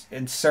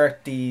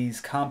insert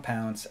these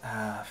compounds,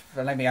 I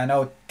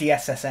know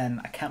DSSN,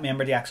 I can't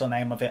remember the actual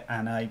name of it,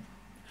 and I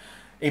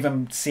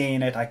even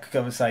seeing it, I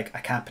was like, I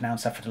can't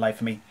pronounce that for the life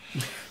of me.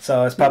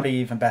 So it's probably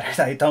even better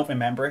that I don't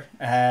remember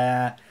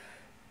it.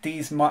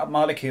 These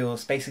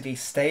molecules basically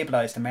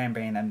stabilize the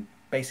membrane and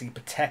basically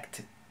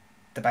protect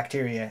the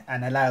bacteria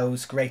and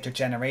allows greater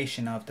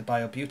generation of the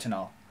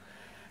biobutanol.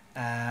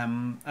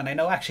 And I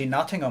know actually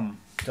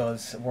Nottingham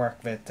does work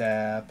with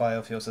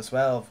biofuels as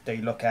well. They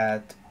look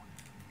at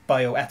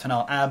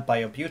bioethanol and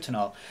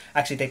biobutanol.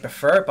 Actually, they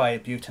prefer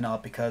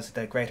biobutanol because of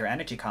the greater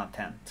energy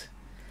content,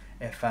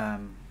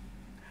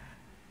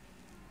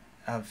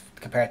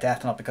 compared to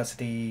ethanol, because of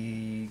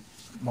the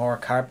more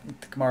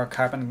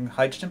carbon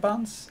hydrogen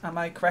bonds. Am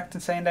I correct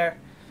in saying there?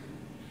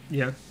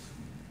 Yeah.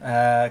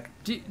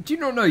 Do you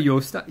not know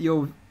your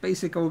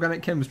basic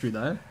organic chemistry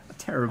there?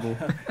 Terrible.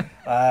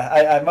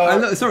 I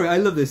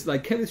love this.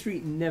 Like,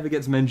 chemistry never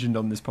gets mentioned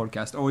on this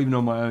podcast or even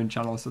on my own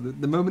channel. So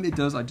the moment it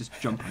does, I just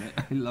jump on it.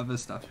 I love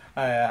this stuff.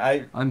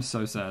 I'm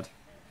so sad.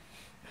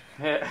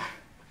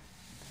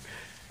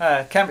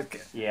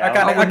 Organic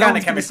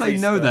chemistry. Say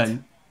no good.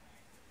 Then.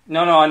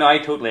 No, I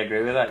totally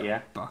agree with that. Yeah.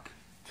 Fuck.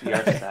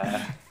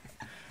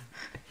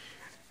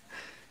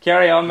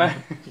 Carry on,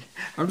 man.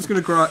 I'm just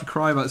going to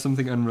cry about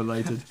something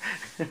unrelated.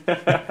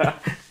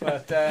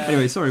 But,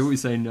 anyway, sorry, what were you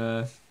saying?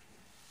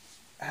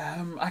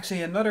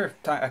 Actually, another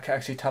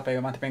topic I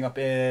want to bring up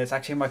is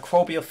actually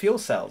microbial fuel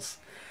cells.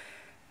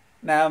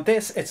 Now,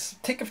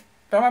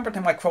 remember the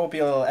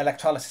microbial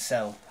electrolysis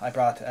cell I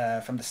brought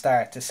from the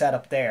start to set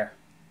up there.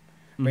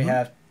 Mm-hmm. We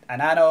have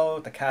an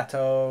anode, the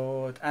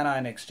cathode,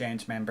 anion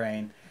exchange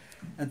membrane,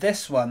 and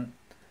this one,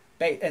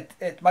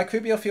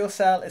 microbial fuel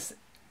cell is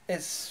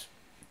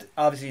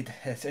obviously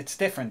it's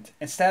different.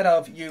 Instead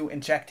of you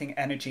injecting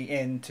energy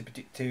in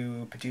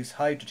to produce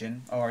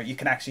hydrogen, or you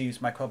can actually use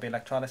microbial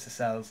electrolysis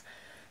cells,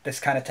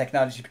 this kind of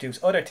technology to produce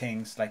other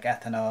things like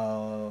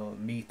ethanol,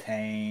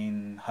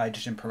 methane,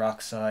 hydrogen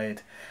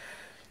peroxide.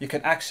 You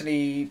can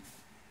actually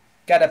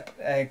get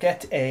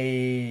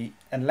an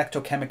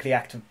electrochemically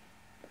active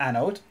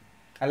anode,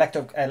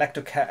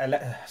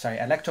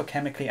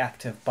 electrochemically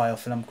active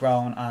biofilm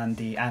grown on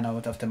the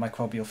anode of the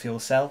microbial fuel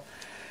cell,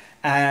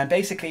 and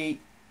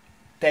basically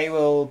they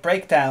will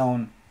break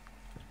down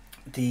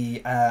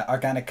the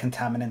organic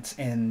contaminants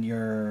in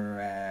your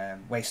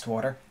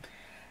wastewater,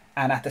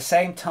 and at the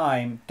same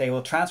time they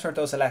will transfer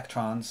those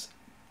electrons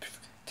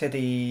to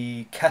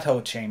the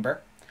cathode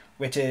chamber,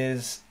 which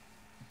is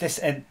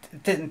in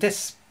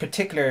this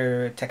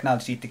particular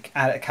technology, the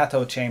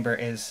cathode chamber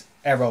is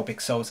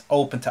aerobic, so it's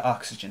open to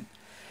oxygen,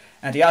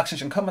 and the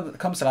oxygen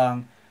comes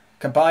along,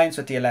 combines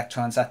with the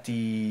electrons at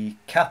the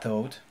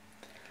cathode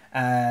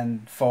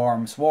and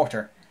forms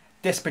water.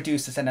 This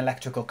produces an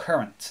electrical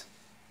current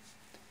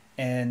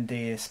in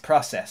this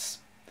process,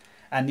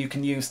 and you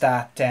can use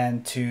that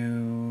then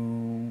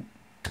to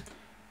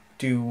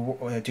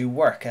do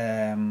work.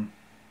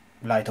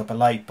 Light up a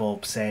light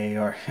bulb, say,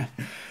 or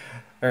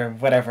or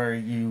whatever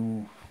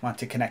you want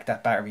to connect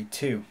that battery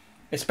to.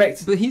 It's But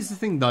here's the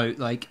thing, though.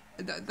 Like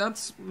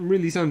that's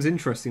really sounds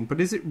interesting.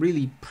 But is it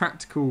really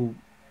practical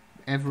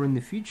ever in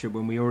the future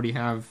when we already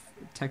have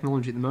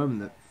technology at the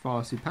moment that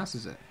far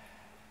surpasses it?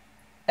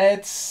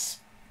 It's.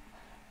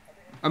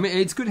 I mean,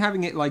 it's good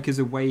having it like as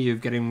a way of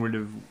getting rid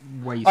of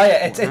waste. Oh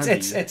yeah,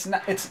 it's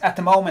not, it's at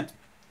the moment,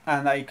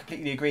 and I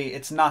completely agree.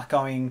 It's not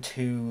going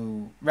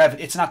to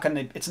It's not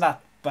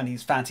one of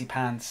these fancy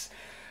pants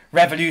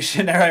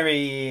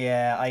revolutionary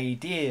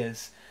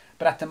ideas.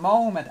 But at the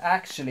moment,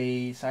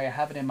 actually, sorry, I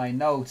have it in my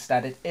notes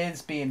that it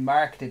is being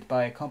marketed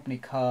by a company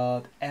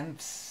called I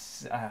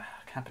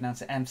can't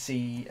pronounce it.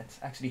 MC. It's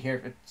actually here.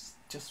 It's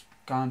just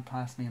gone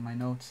past me in my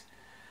notes.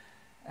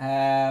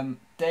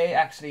 They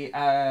actually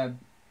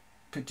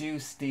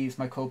produce these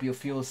microbial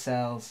fuel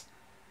cells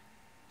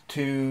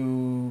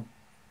to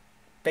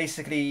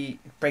basically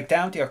break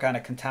down the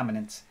organic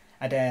contaminants,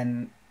 and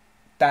then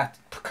that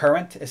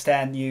current is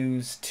then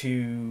used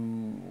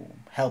to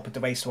help with the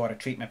wastewater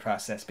treatment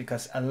process,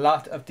 because a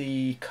lot of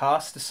the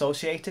cost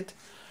associated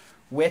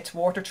with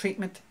water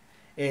treatment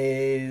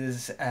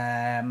is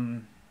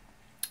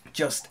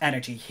just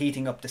energy,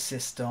 heating up the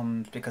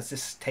system, because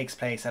this takes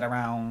place at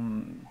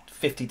around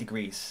 50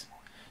 degrees,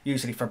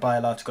 usually for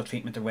biological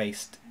treatment of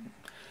waste.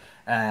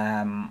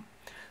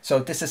 So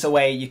this is a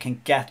way you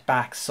can get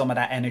back some of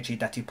that energy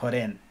that you put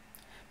in,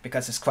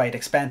 because it's quite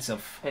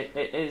expensive.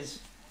 It is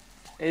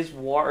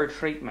water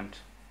treatment,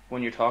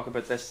 when you talk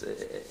about this,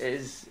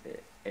 is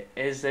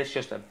this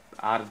just an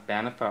added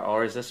benefit,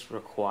 or is this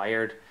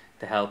required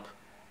to help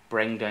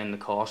bring down the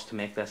cost to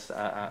make this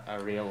a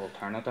real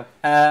alternative?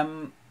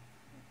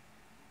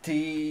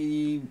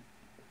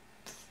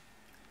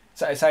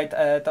 Sorry,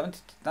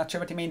 not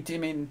sure what you mean. Do you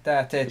mean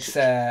that it's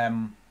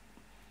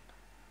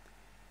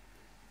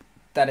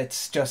that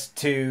it's just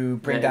to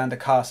bring down the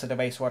cost of the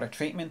wastewater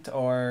treatment,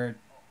 or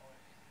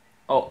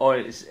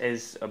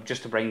is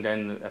just to bring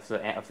down of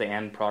the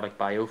end product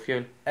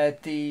biofuel?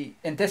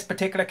 In this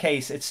particular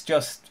case, it's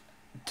just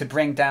to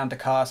bring down the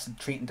cost of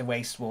treating the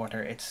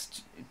wastewater.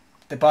 It's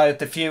the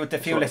fuel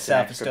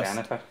itself is just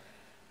benefit.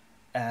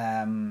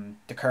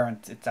 The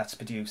current that's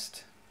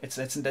produced. It's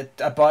a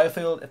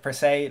biofuel per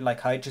se,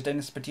 like hydrogen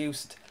is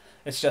produced.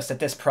 It's just that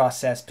this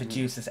process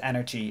produces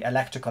energy,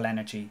 electrical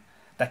energy,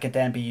 that could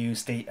then be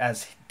used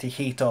to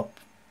heat up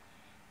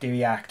the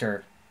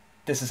reactor.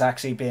 This has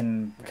actually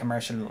been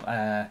commercial.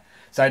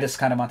 So I just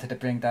kind of wanted to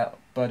bring that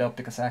up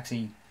because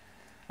actually,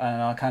 I don't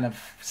know, kind of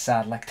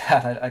sad like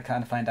that. I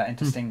kind of find that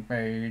interesting.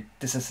 Where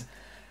this is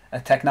a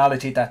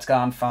technology that's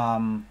gone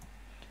from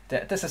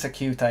this is a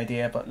cute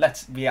idea, but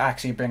we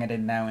actually bring it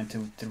in now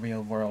into the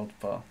real world.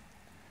 But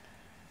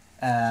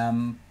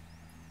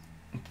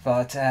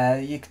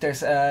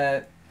there's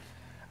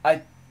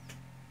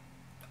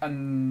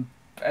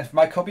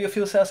microbial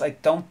fuel cells, I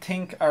don't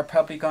think are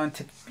probably going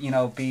to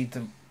be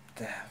the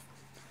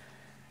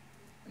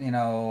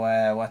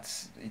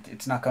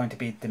it's not going to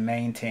be the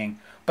main thing.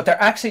 But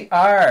there actually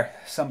are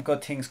some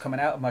good things coming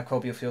out of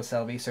microbial fuel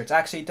cell research.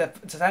 Actually,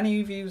 has any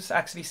of you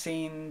actually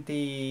seen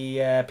the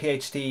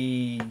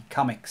PhD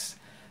comics,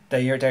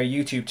 their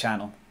YouTube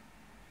channel?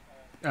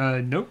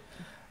 Nope.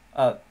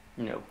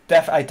 No.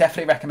 I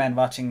definitely recommend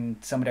watching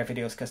some of their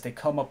videos, because they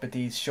come up with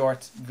these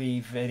short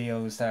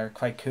videos that are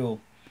quite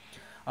cool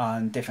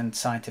on different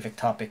scientific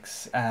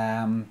topics.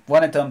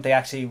 One of them, they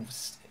actually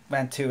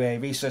went to a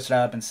research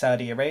lab in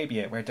Saudi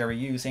Arabia where they were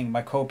using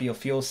microbial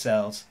fuel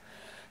cells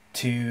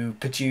to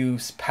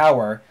produce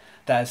power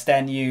that is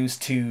then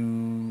used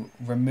to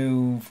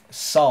remove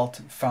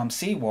salt from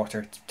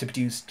seawater to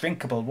produce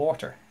drinkable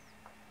water.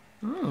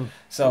 Oh.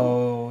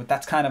 So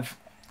that's kind of...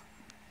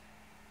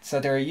 So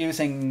they're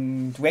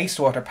using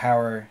wastewater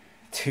power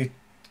to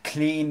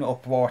clean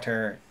up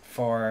water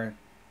for,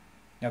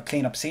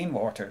 clean up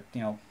seawater,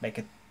 make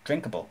it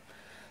drinkable.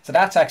 So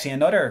that's actually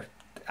another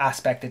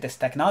aspect of this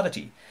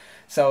technology.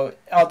 So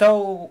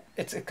although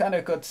it's a kind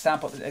of good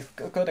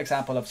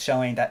example of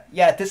showing that,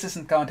 this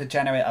isn't going to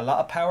generate a lot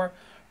of power,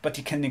 but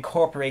you can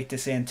incorporate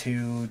this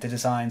into the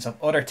designs of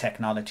other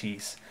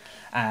technologies,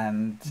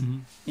 and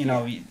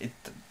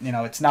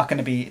it's not going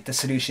to be the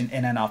solution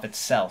in and of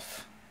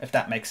itself, if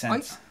that makes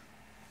sense.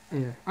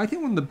 I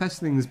think one of the best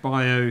things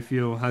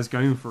biofuel has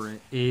going for it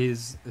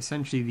is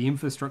essentially the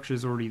infrastructure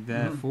is already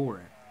there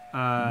for it,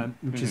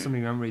 which is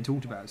something we haven't really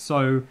talked about.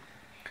 So,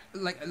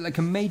 like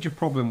a major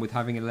problem with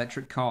having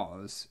electric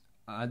cars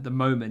at the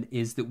moment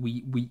is that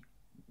we're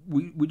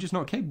just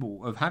not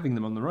capable of having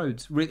them on the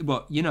roads. We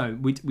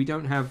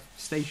don't have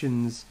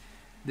stations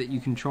that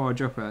you can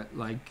charge up at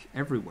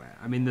everywhere.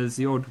 I mean, there's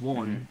the odd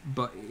one,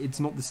 but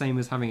it's not the same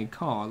as having a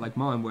car like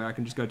mine where I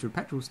can just go to a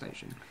petrol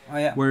station. Oh,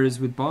 yeah. Whereas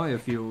with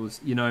biofuels,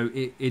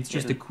 it's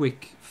just a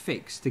quick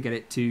fix to get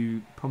it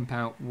to pump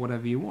out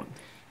whatever you want.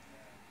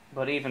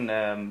 But even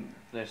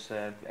there's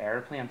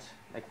airplanes.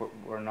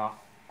 We're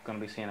not going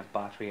to be seeing a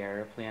battery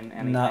airplane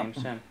anytime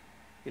soon.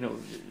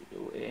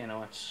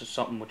 it's just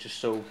something which is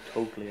so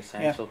totally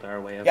essential to our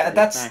way of yeah. life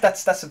now.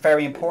 That's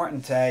very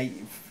important.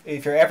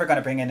 If you're ever going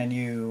to bring in a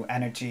new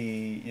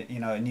energy,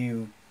 a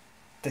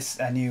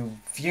new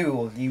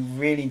fuel, you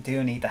really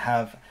do need to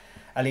have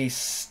at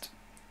least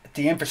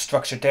the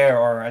infrastructure there,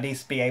 or at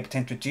least be able to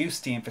introduce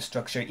the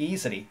infrastructure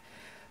easily,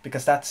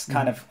 because that's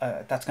kind of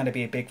that's going to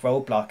be a big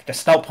roadblock.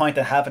 There's no point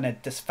in having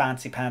this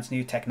fancy pants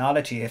new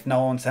technology if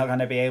no one's going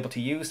to be able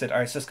to use it,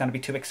 or it's just going to be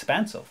too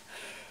expensive.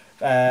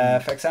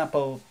 For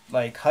example,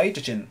 like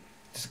hydrogen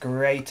is a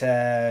great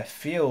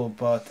fuel,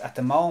 but at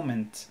the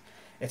moment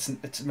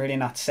it's really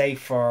not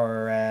safe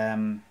for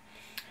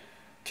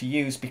to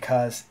use,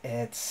 because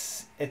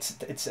it's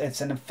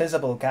an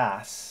invisible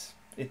gas.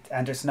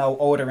 And there's no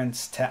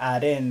odorants to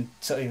add in,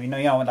 so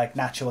like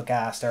natural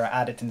gas, there are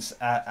additives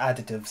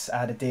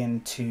added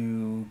in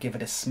to give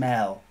it a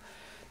smell.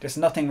 There's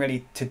nothing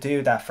really to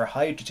do that for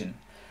hydrogen.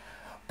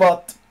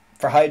 But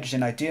for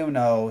hydrogen, I do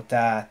know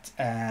that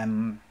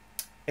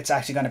it's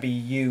actually going to be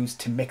used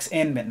to mix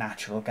in with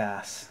natural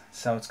gas,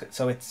 so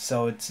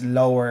it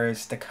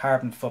lowers the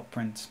carbon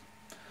footprint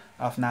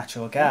of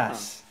natural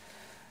gas.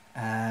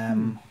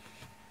 But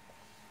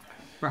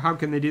how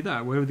can they do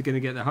that? Where are they going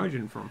to get the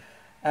hydrogen from?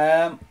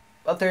 Well,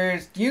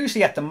 there's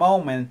usually at the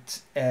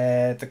moment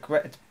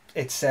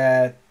it's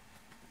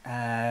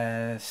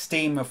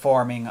steam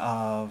reforming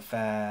of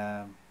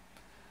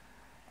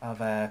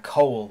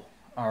coal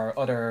or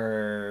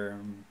other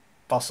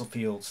fossil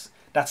fuels.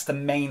 That's the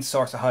main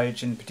source of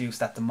hydrogen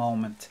produced at the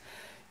moment.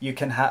 You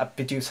can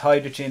produce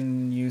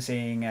hydrogen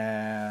using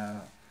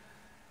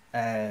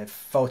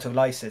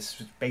photolysis,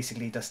 which is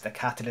basically just a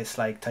catalyst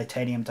like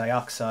titanium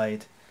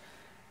dioxide,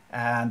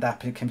 and that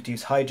can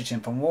produce hydrogen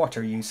from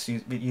water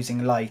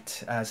using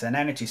light as an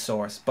energy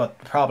source. But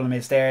the problem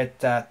is there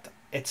that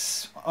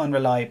it's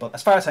unreliable,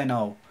 as far as I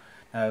know.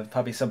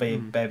 Probably somebody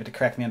will be able to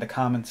correct me in the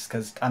comments,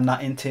 because I'm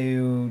not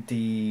into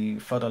the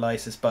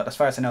photolysis, but as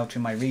far as I know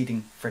through my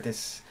reading for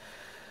this,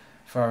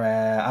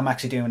 I'm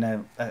actually doing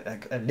a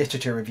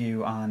literature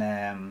review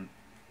on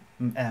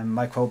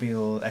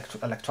microbial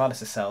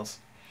electrolysis cells,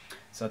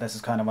 so this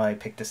is kind of why I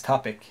picked this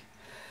topic.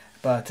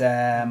 But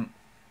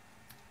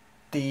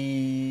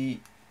the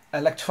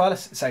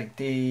electrolysis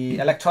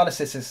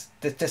is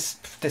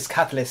this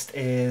catalyst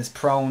is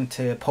prone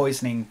to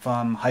poisoning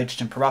from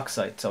hydrogen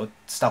peroxide, so it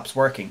stops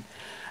working,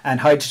 and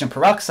hydrogen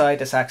peroxide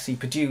is actually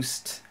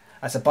produced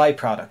as a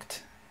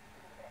byproduct.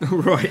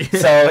 Right.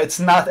 So it's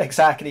not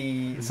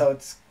exactly so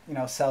it's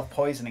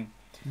self-poisoning.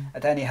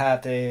 And then you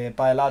have the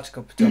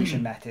biological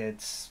production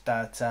methods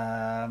that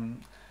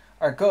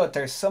are good.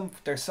 There's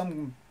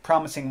some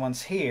promising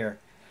ones here,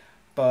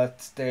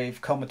 but they've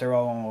come with their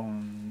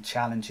own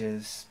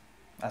challenges,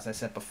 as I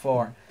said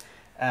before.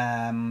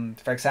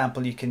 For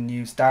example, you can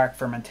use dark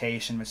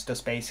fermentation, which does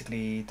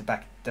basically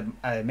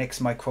the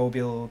mixed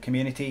microbial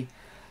community,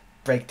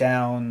 break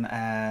down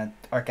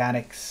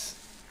organics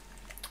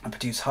and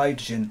produce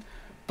hydrogen.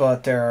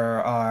 But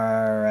there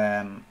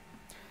are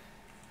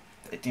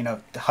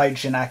the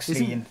hydrogen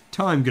actually... Isn't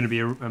time going to be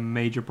a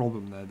major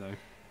problem there, though?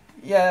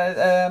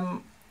 Yeah,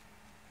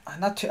 I'm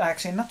not too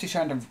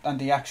sure on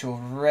the actual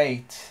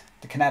rate,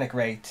 the kinetic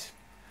rate,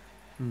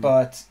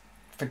 but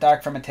for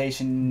dark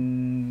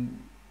fermentation,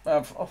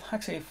 I've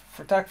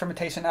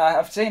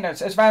seen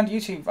it's around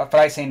usually, what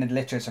I've seen in the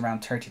literature is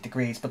around 30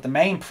 degrees. But the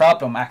main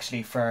problem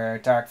actually for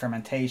dark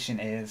fermentation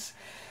is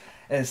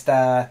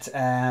that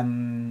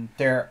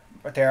there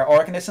are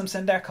organisms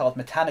in there called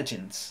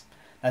metanogens.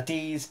 Now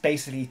these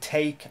basically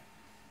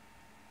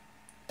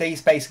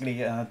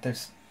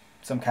there's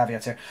some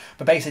caveats here,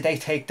 but basically they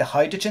take the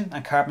hydrogen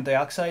and carbon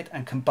dioxide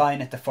and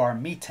combine it to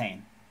form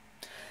methane.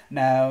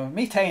 Now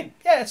methane,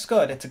 it's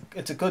good.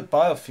 It's a good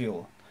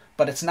biofuel,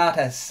 but it's not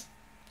as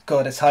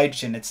good as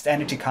hydrogen. Its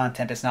energy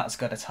content is not as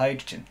good as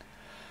hydrogen.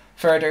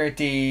 Further,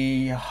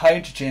 the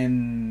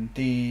hydrogen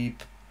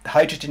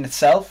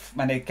itself,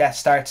 when the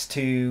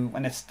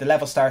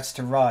level starts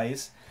to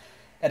rise,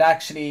 it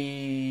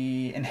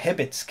actually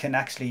can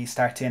actually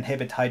start to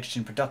inhibit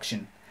hydrogen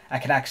production,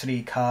 and can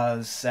actually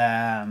cause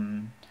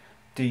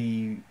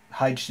the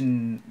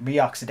hydrogen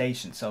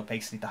reoxidation. So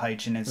basically the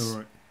hydrogen is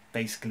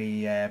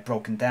basically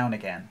broken down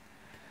again.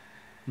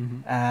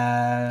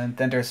 And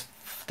then there's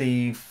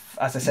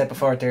as I said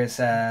before, there's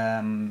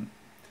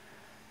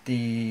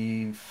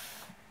the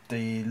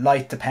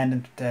light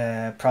dependent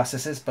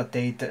processes, but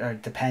they are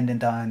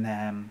dependent on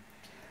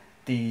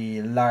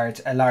a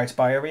large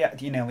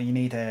bioreactor. You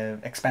need a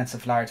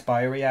expensive large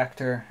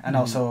bioreactor, and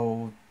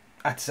also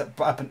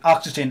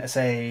oxygen is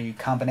a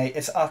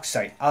combination.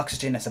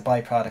 Oxygen is a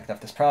byproduct of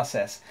this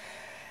process,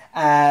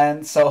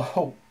 and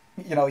so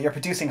you're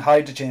producing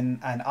hydrogen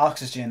and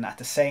oxygen at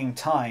the same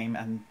time,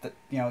 and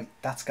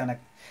that's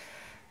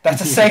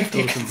a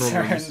safety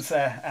concerns,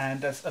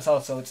 and it's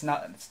also it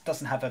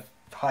doesn't have a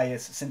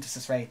highest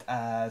synthesis rate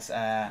as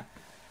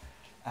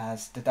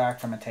the dark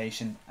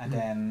fermentation, and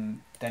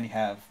then you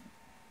have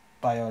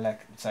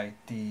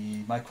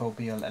the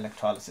microbial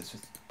electrolysis,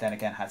 which then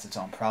again has its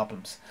own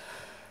problems.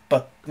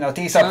 But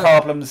these are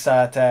problems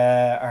that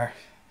are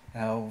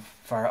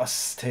for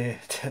us to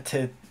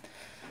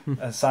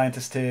as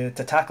scientists to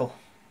tackle.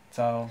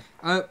 So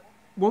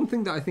one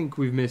thing that I think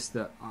we've missed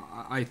that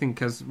I think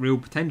has real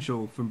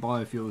potential from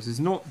biofuels is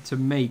not to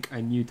make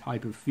a new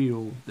type of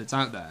fuel that's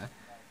out there.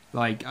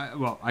 Like,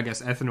 well, I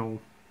guess ethanol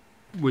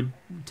would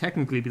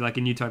technically be like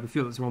a new type of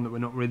fuel. It's one that we're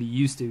not really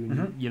used to,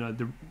 and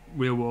the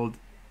real world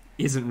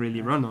isn't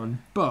really run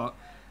on. But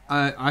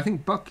I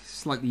think Buck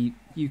slightly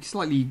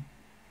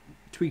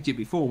tweaked it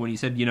before when he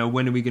said,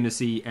 when are we going to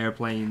see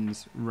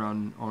airplanes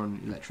run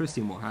on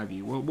electricity and what have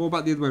you? Well, what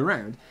about the other way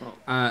around?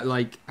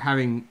 Like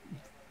having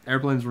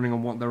airplanes running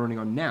on what they're running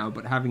on now,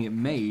 but having it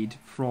made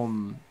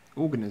from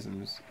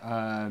organisms,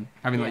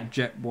 having like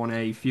Jet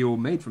 1A fuel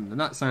made from them.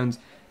 That sounds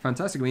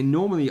fantastic. I mean,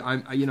 normally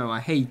I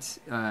hate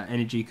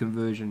energy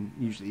conversion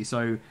usually.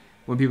 So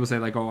when people say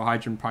like, oh,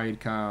 hydrogen-powered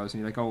cars,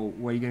 and you're like, oh,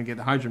 where are you going to get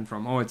the hydrogen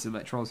from? Oh, it's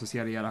electrolysis,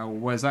 yada yada. Oh,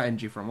 where's that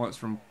energy from? Well, it's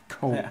from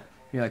coal. Yeah.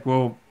 You're like,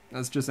 well,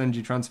 that's just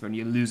energy transfer, and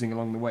you're losing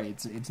along the way.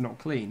 It's not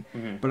clean.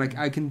 Mm-hmm. But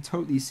I can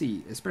totally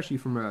see, especially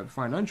from a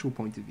financial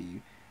point of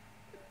view,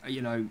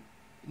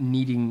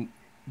 needing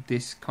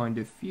this kind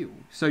of fuel.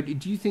 So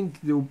do you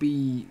think there'll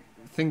be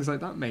things like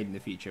that made in the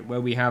future,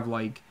 where we have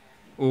like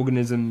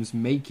organisms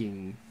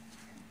making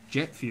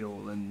jet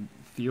fuel and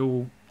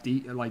fuel,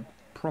 like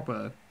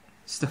proper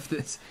stuff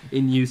that's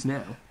in use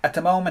now? At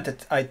the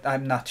moment,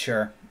 I'm not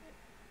sure.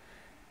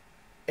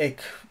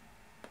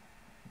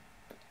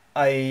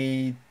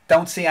 I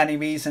don't see any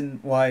reason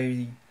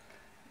why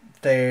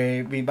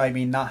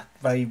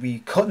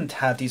we couldn't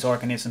have these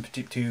organisms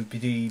to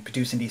be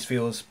producing these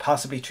fuels,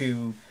 possibly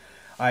through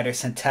either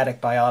synthetic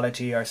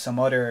biology or some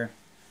other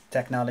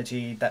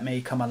technology that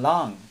may come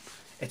along.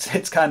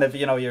 It's kind of,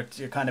 you're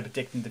kind of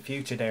predicting the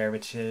future there,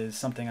 which is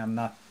something I'm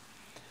not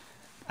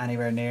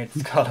anywhere near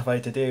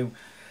qualified to do.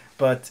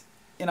 But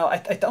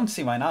I don't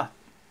see why not.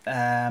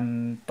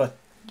 But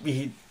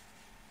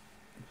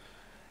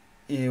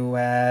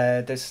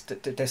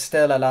there's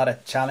still a lot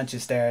of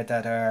challenges there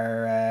that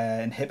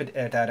are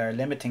that are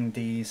limiting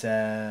these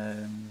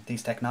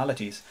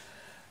technologies.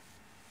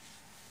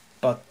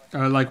 But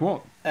like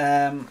what?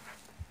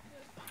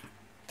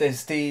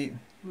 There's the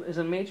is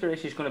a major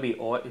issue is going to be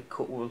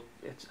oil.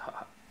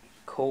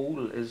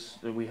 Coal.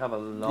 We have a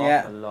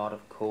lot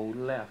of coal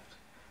left,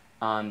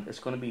 and it's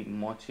going to be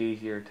much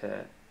easier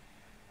to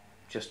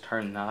just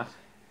turn that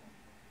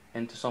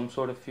into some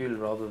sort of fuel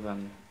rather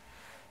than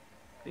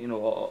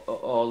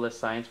all this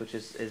science, which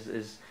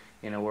is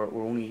we're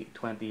only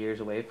 20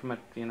 years away from it.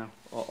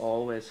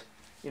 Always.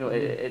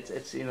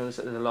 It's there's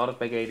a lot of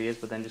big ideas,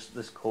 but then just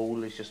this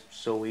coal is just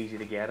so easy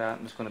to get at,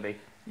 and it's going to be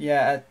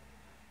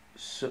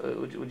So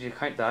would you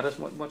count that as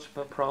much of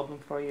a problem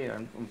for you,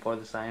 and for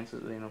the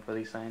sciences? For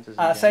these sciences.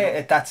 I'll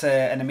say that's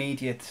an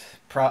immediate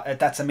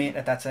that's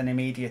an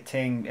immediate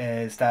thing,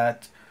 is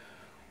that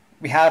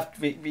we have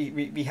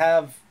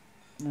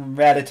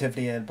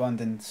relatively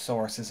abundant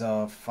sources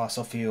of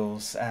fossil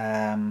fuels.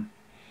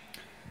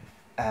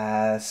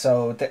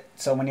 So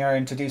when you're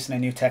introducing a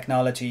new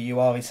technology, you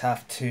always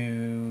have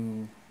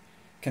to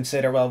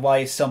consider, well, why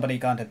is somebody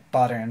going to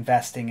bother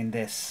investing in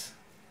this?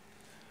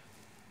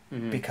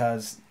 Mm-hmm.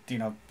 Because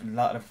a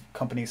lot of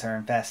companies are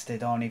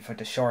invested only for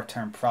the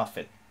short-term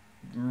profit,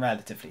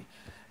 relatively.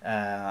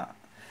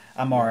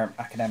 I'm more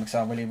academic, so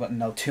I really wouldn't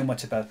know too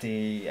much about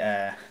the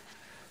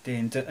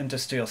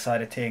industrial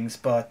side of things.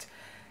 But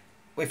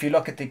if you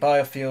look at the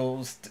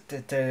biofuels,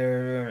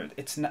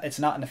 it's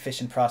not an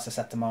efficient process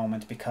at the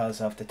moment because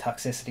of the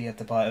toxicity of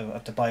the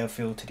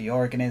biofuel to the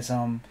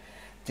organism.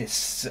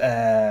 This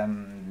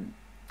the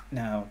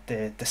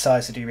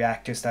size of the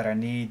reactors that are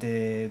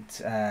needed.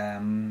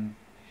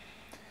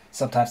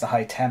 Sometimes the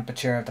high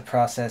temperature of the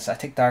process. I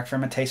think dark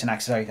fermentation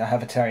actually, I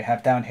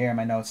have down here in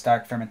my notes,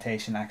 dark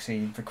fermentation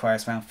actually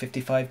requires around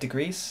 55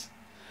 degrees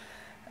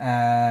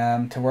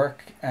to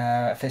work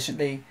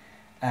efficiently.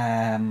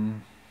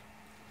 You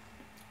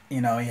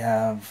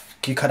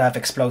could have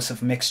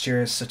explosive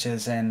mixtures such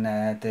as in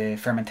the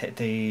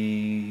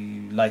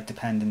light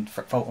dependent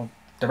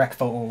direct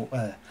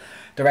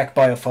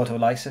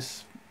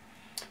biophotolysis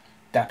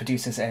that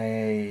produces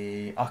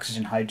a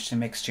oxygen hydrogen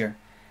mixture.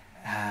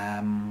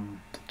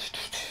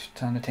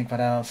 Trying to think what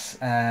else.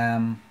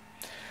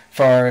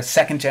 For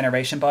second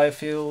generation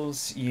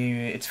biofuels,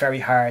 it's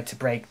very hard to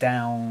break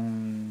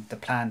down the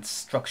plant's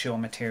structural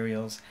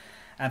materials,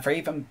 and for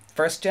even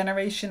first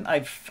generation,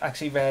 I've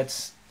actually read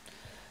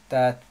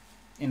that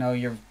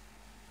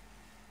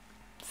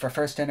for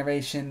first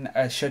generation,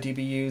 should you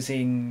be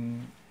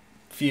using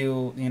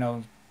fuel,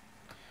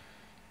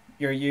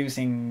 you're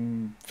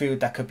using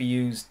food that could be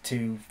used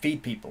to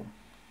feed people.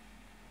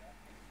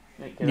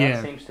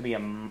 That seems to be a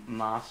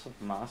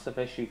massive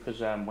issue,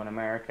 because when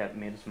America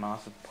made this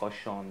massive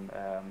push on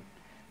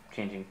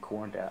changing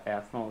corn to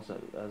ethanol,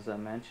 as I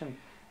mentioned,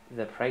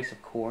 the price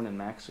of corn in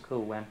Mexico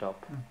went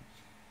up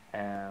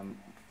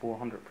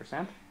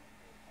 400%.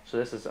 So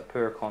this is a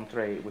poor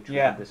country which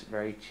had this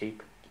very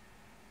cheap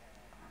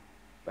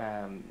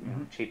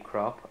cheap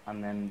crop,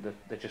 and then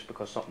just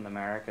because something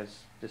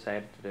America's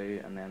decided to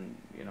do, and then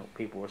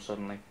people were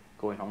suddenly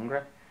going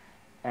hungry.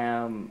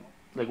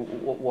 like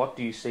what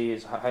do you see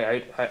is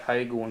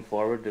how going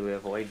forward do we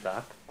avoid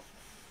that?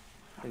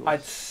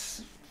 Like,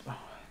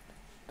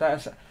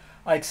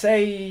 I'd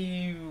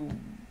say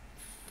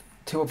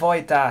to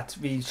avoid that,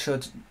 we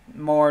should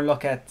more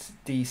look at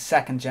the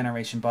second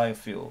generation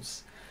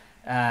biofuels,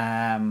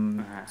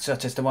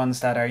 such as the ones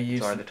that are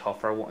used, the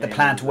tougher one, the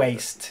plant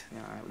waste,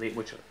 the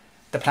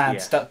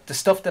plants, the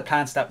stuff, the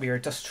plants that we are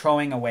just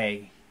throwing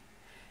away.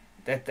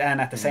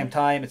 And at the same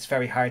time, it's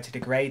very hard to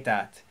degrade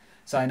that.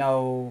 So I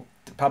know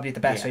probably the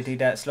best way to do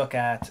that is look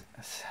at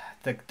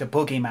the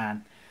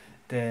boogeyman,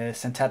 the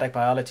synthetic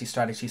biology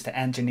strategies to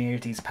engineer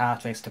these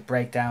pathways to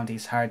break down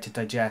these hard to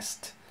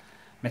digest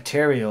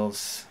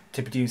materials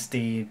to produce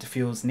the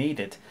fuels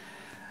needed.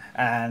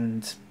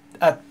 And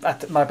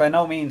by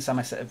no means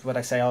would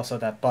I say also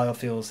that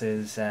biofuels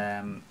is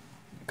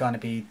going to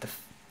be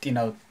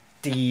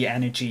the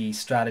energy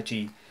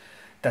strategy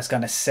that's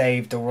going to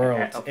save the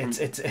world. It's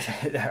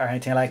or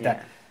anything like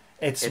that.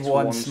 It's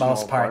one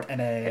small part in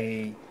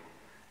a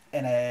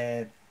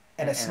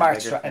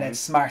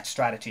smart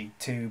strategy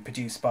to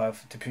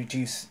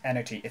produce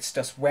energy. It's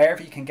just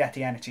wherever you can get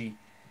the energy,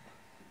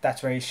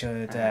 that's where you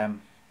should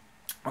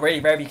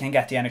wherever you can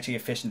get the energy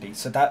efficiently.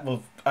 So that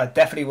will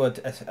definitely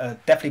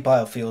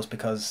biofuels,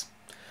 because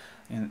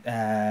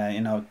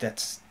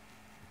that's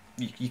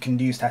you can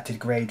use that to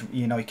degrade.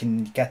 You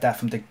can get that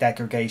from the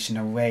degradation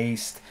of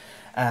waste.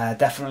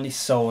 Definitely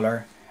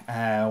solar,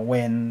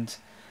 wind,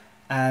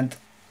 and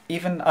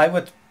even I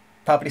would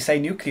probably say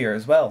nuclear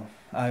as well.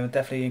 I would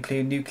definitely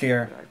include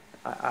nuclear.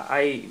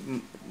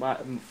 From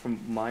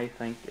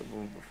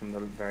the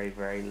very,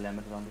 very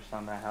limited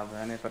understanding I have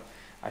in it, but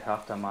I'd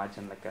have to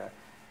imagine like a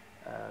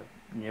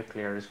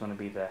nuclear is going to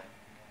be the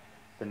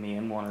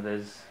main one. It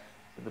is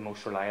the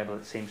most reliable.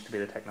 It seems to be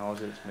the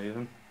technology that's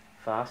moving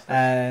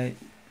fastest.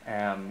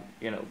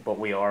 But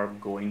we are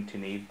going to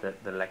need the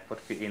liquid.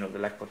 The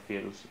liquid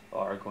fuels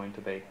are going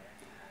to be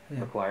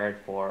required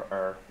for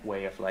our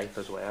way of life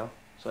as well.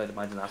 So I'd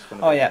imagine that's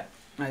going to.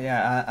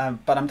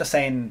 But I'm just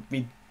saying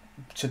we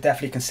should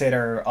definitely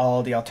consider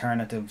all the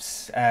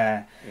alternatives.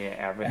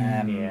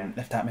 Everything.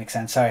 If that makes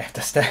sense. Sorry,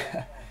 just.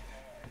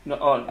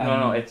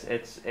 No.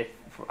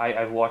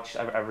 I've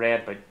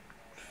read about,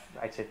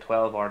 I'd say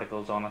 12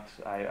 articles on it.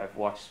 I've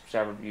watched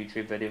several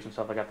YouTube videos and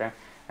stuff like that there,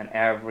 and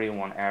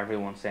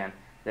everyone's saying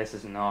this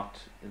is not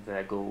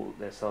the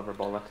silver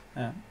bullet.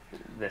 Yeah.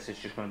 This is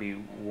just going to be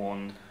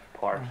one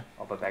part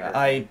of a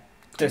bigger.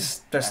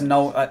 There's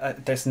no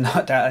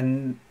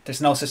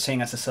such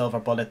thing as a silver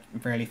bullet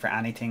really for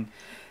anything.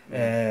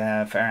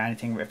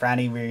 For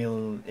any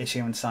real issue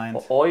in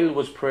science. Oil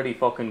was pretty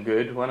fucking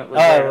good when it was.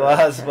 It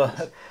was,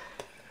 but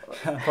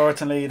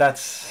unfortunately,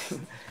 that's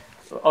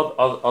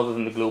other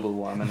than the global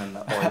warming and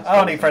the oil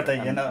only for the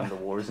and the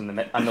wars in the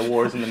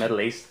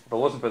Middle East. If it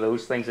wasn't for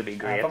those things, it'd be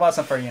great. If it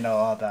wasn't for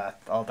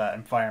all that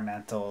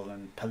environmental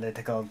and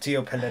political,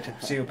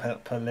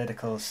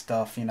 geopolitical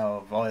stuff,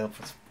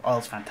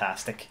 oil's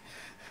fantastic.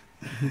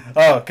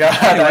 Oh God!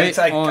 Anyway,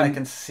 I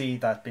can see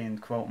that being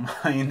quote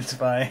mined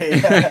by.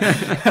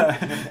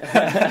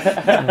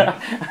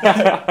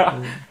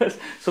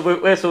 So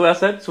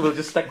that's it. So we'll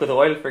just stick with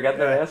oil, forget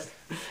the rest.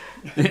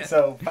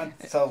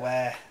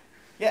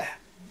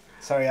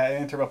 Sorry, I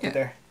interrupted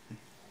there.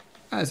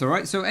 That's all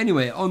right. So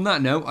anyway, on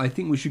that note, I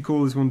think we should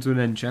call this one to an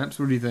end, chaps.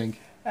 What do you think?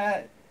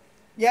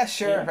 Yeah,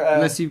 sure.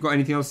 Unless you've got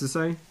anything else to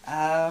say.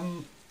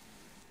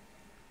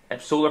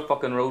 Solar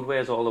fucking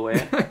roadways all the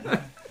way.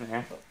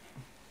 Yeah.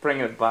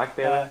 Bringing it back,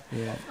 baby.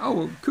 Oh,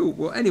 well, cool.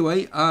 Well,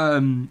 anyway,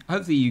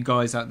 hopefully you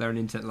guys out there in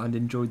Internet Land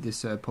enjoyed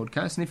this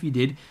podcast. And if you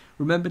did,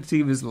 remember to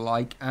give us a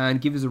like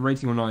and give us a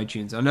rating on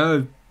iTunes. I know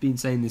I've been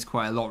saying this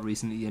quite a lot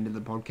recently at the end of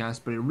the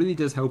podcast, but it really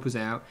does help us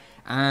out.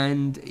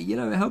 And, it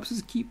helps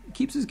us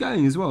keeps us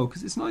going as well,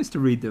 because it's nice to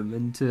read them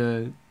and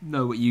to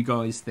know what you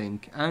guys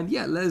think. And,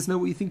 let us know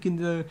what you think in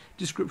the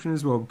description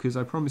as well, because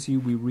I promise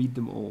you we read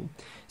them all.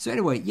 So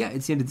anyway,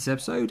 it's the end of this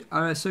episode.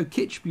 So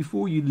Kitch,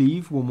 before you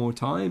leave one more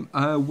time,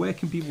 where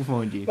can people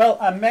find you? Well,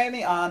 I'm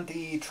mainly on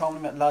the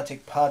Trolling with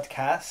Logic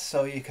podcast,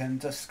 so you can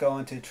just go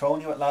into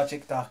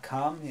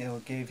trollingwithlogic.com. It'll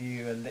give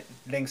you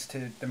links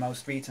to the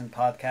most recent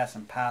podcasts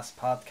and past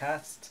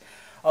podcasts.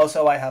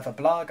 Also, I have a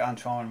blog on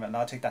Trolling with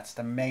Logic. That's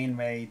the main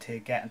way to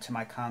get into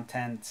my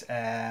content.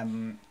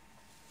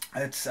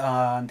 It's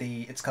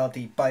called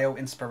the Bio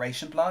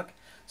Inspiration blog.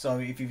 So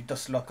if you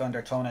just look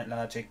under Trolling with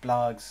Logic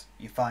blogs,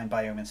 you find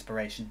Bio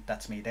Inspiration.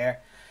 That's me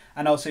there.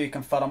 And also you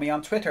can follow me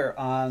on Twitter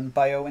on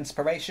Bio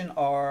Inspiration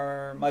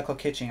or Michael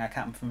Kitching. I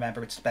can't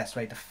remember which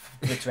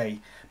way.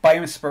 Bio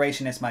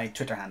Inspiration is my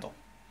Twitter handle.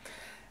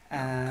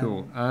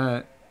 Cool.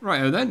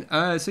 Right then.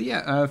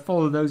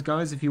 Follow those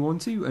guys if you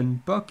want to.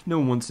 And Buck, no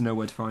one wants to know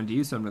where to find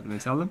you, so I'm not going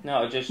to tell them.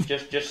 No,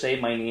 just say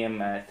my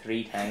name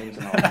 3 times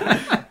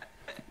and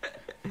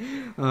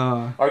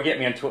I'll or get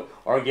me on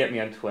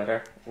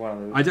Twitter. One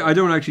of those. I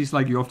don't actually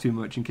slag you off too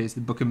much in case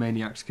the Book of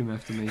Maniacs come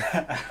after me.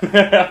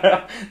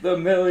 The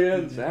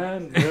millions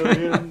and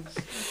millions.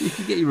 You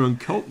can get your own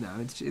cult now.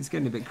 It's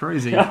getting a bit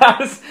crazy.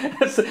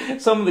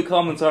 Some of the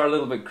comments are a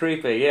little bit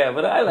creepy, yeah,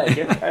 but I like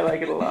it. I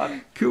like it a lot.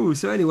 Cool.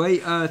 So anyway,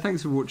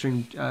 thanks for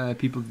watching,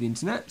 people of the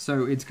internet.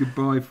 So it's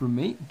goodbye from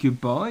me.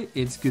 Goodbye.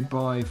 It's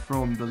goodbye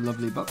from the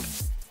lovely Buck.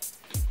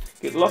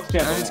 Good luck,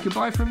 gentlemen. And it's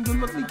goodbye from the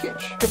lovely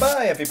Kitch.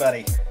 Goodbye,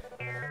 everybody.